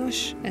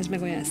zárványos, ez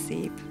meg olyan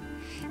szép.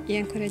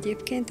 Ilyenkor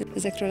egyébként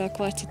ezekről a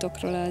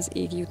kvarcitokról az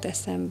ég jut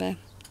eszembe,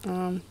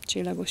 a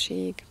csillagos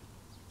ég.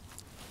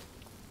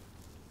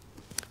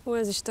 Ó,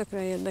 ez is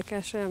tökre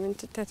érdekes, olyan,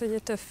 mint, tehát ugye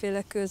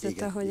többféle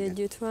kőzet, ahogy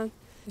együtt van,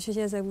 és hogy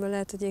ezekből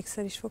lehet, hogy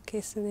ékszer is fog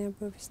készülni,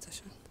 ebből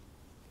biztosan.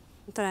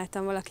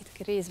 Találtam valakit,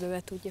 aki részbe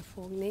be tudja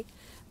fogni,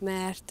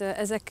 mert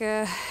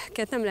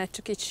ezeket nem lehet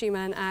csak így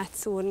simán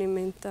átszúrni,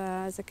 mint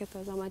ezeket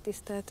az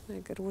amatisztet,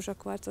 meg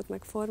rózsakvarcot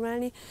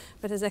megformálni,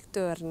 mert ezek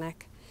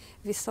törnek.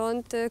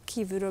 Viszont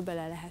kívülről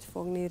bele lehet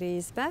fogni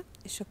részbe,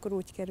 és akkor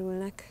úgy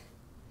kerülnek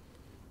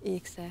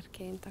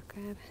ékszerként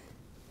akár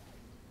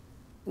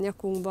a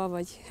nyakunkba,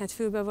 vagy hát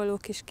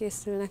fülbevalók is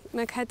készülnek.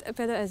 Meg hát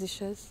például ez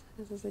is ez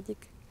az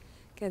egyik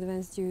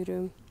kedvenc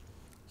gyűrűm,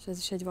 és ez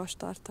is egy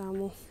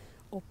vastartalmú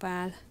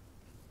opál.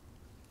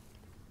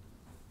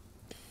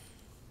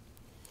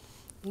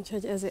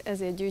 Úgyhogy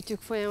ezért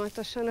gyűjtjük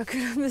folyamatosan a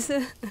különböző,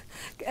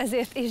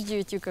 ezért is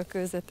gyűjtjük a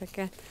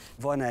kőzeteket.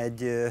 Van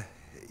egy,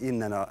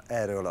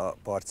 erről a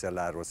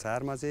parcelláról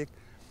származik,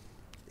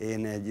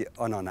 én egy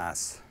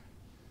ananásznak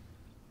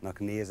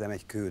nézem,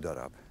 egy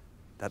kődarab.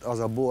 Tehát az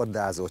a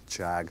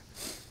bordázottság,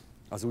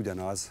 az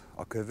ugyanaz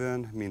a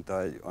kövön, mint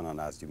egy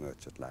ananász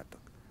gyümölcsöt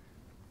látok.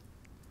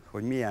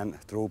 Hogy milyen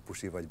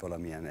trópusi vagy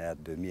valamilyen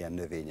erdő, milyen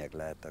növények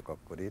lehettek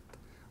akkor itt,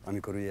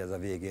 amikor ugye ez a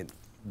végén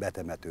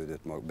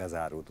betemetődött,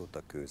 bezáródott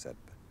a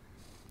kőzetbe.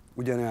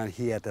 Ugyanolyan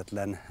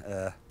hihetetlen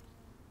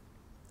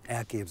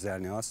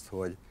elképzelni azt,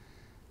 hogy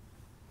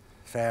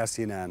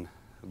felszínen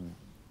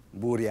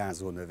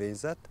burjánzó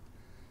növényzet,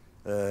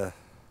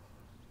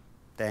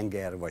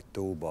 tenger vagy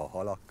tóba a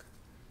halak,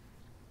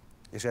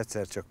 és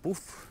egyszer csak puff,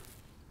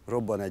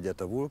 robban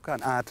egyet a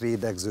vulkán,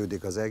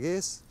 átrédegződik az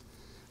egész,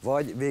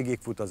 vagy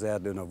végigfut az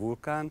erdőn a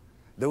vulkán,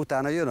 de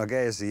utána jön a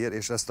gejzír,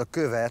 és ezt a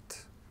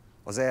követ,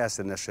 az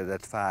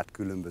elszenesedett fát,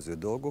 különböző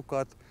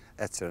dolgokat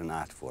egyszerűen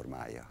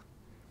átformálja.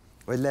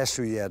 Vagy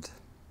lesüllyed,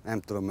 nem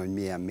tudom, hogy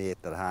milyen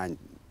méter, hány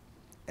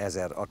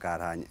ezer,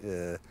 akárhány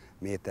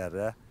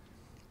méterre,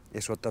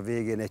 és ott a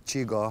végén egy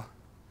csiga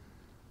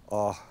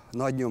a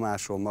nagy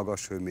nyomáson,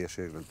 magas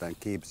hőmérsékleten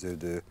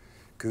képződő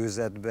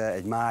kőzetbe,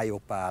 egy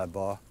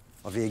májopálba,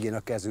 a végén a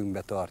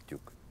kezünkbe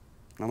tartjuk.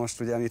 Na most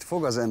ugye, amit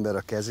fog az ember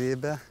a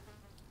kezébe,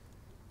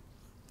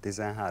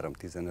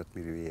 13-15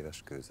 millió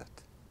éves kőzet.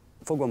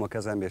 Fogom a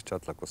kezembe és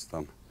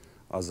csatlakoztam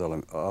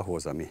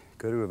ahhoz, ami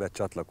körülvett,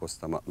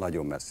 csatlakoztam a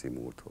nagyon messzi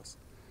múlthoz.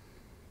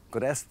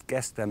 Akkor ezt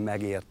kezdtem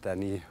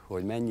megérteni,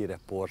 hogy mennyire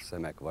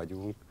porszemek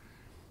vagyunk,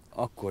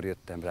 akkor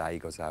jöttem rá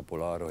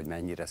igazából arra, hogy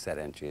mennyire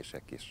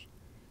szerencsések is.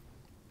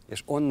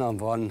 És onnan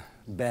van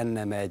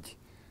bennem egy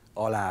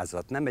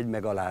alázat, nem egy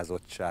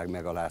megalázottság,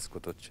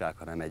 megalázkodottság,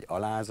 hanem egy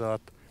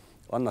alázat,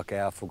 annak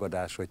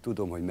elfogadás, hogy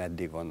tudom, hogy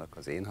meddig vannak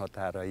az én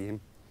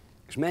határaim,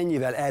 és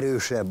mennyivel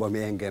erősebb,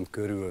 ami engem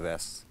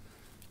körülvesz,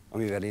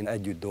 amivel én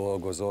együtt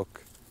dolgozok,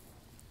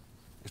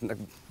 és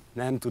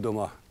nem tudom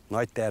a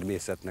nagy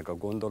természetnek a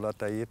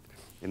gondolatait,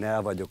 én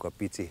el vagyok a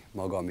pici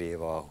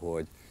magaméval,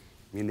 hogy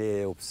minél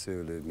jobb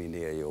szőlő,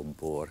 minél jobb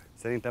bor.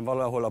 Szerintem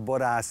valahol a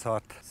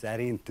borászat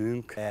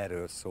szerintünk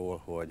erről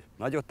szól, hogy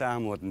nagyot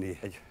álmodni,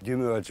 egy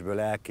gyümölcsből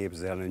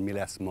elképzelni, hogy mi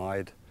lesz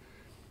majd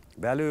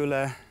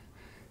belőle,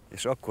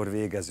 és akkor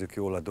végezzük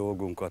jól a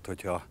dolgunkat,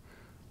 hogyha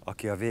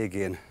aki a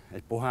végén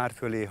egy pohár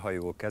fölé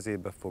hajol,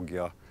 kezébe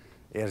fogja,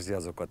 érzi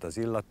azokat az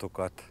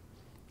illatokat,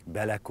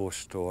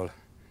 belekóstol,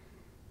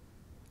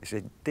 és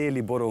egy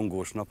téli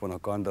borongós napon a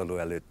kandalló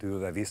előtt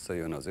ülve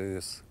visszajön az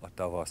ősz, a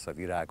tavasz, a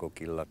virágok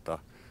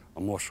illata, a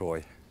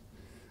mosoly,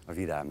 a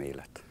vidám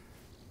élet.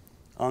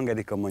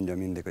 Angelika mondja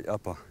mindig, hogy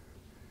apa,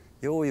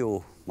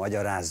 jó,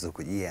 magyarázzuk,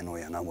 hogy ilyen,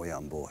 olyan,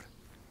 amolyan bor.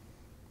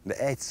 De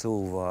egy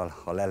szóval,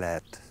 ha le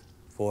lehet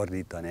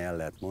fordítani, el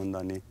lehet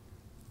mondani,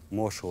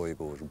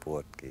 mosolygós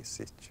bort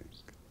készítsünk.